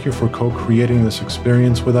we thank you for co-creating this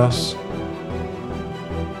experience with us.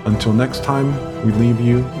 Until next time, we leave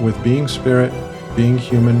you with being spirit, being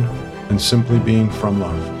human, and simply being from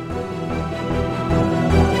love.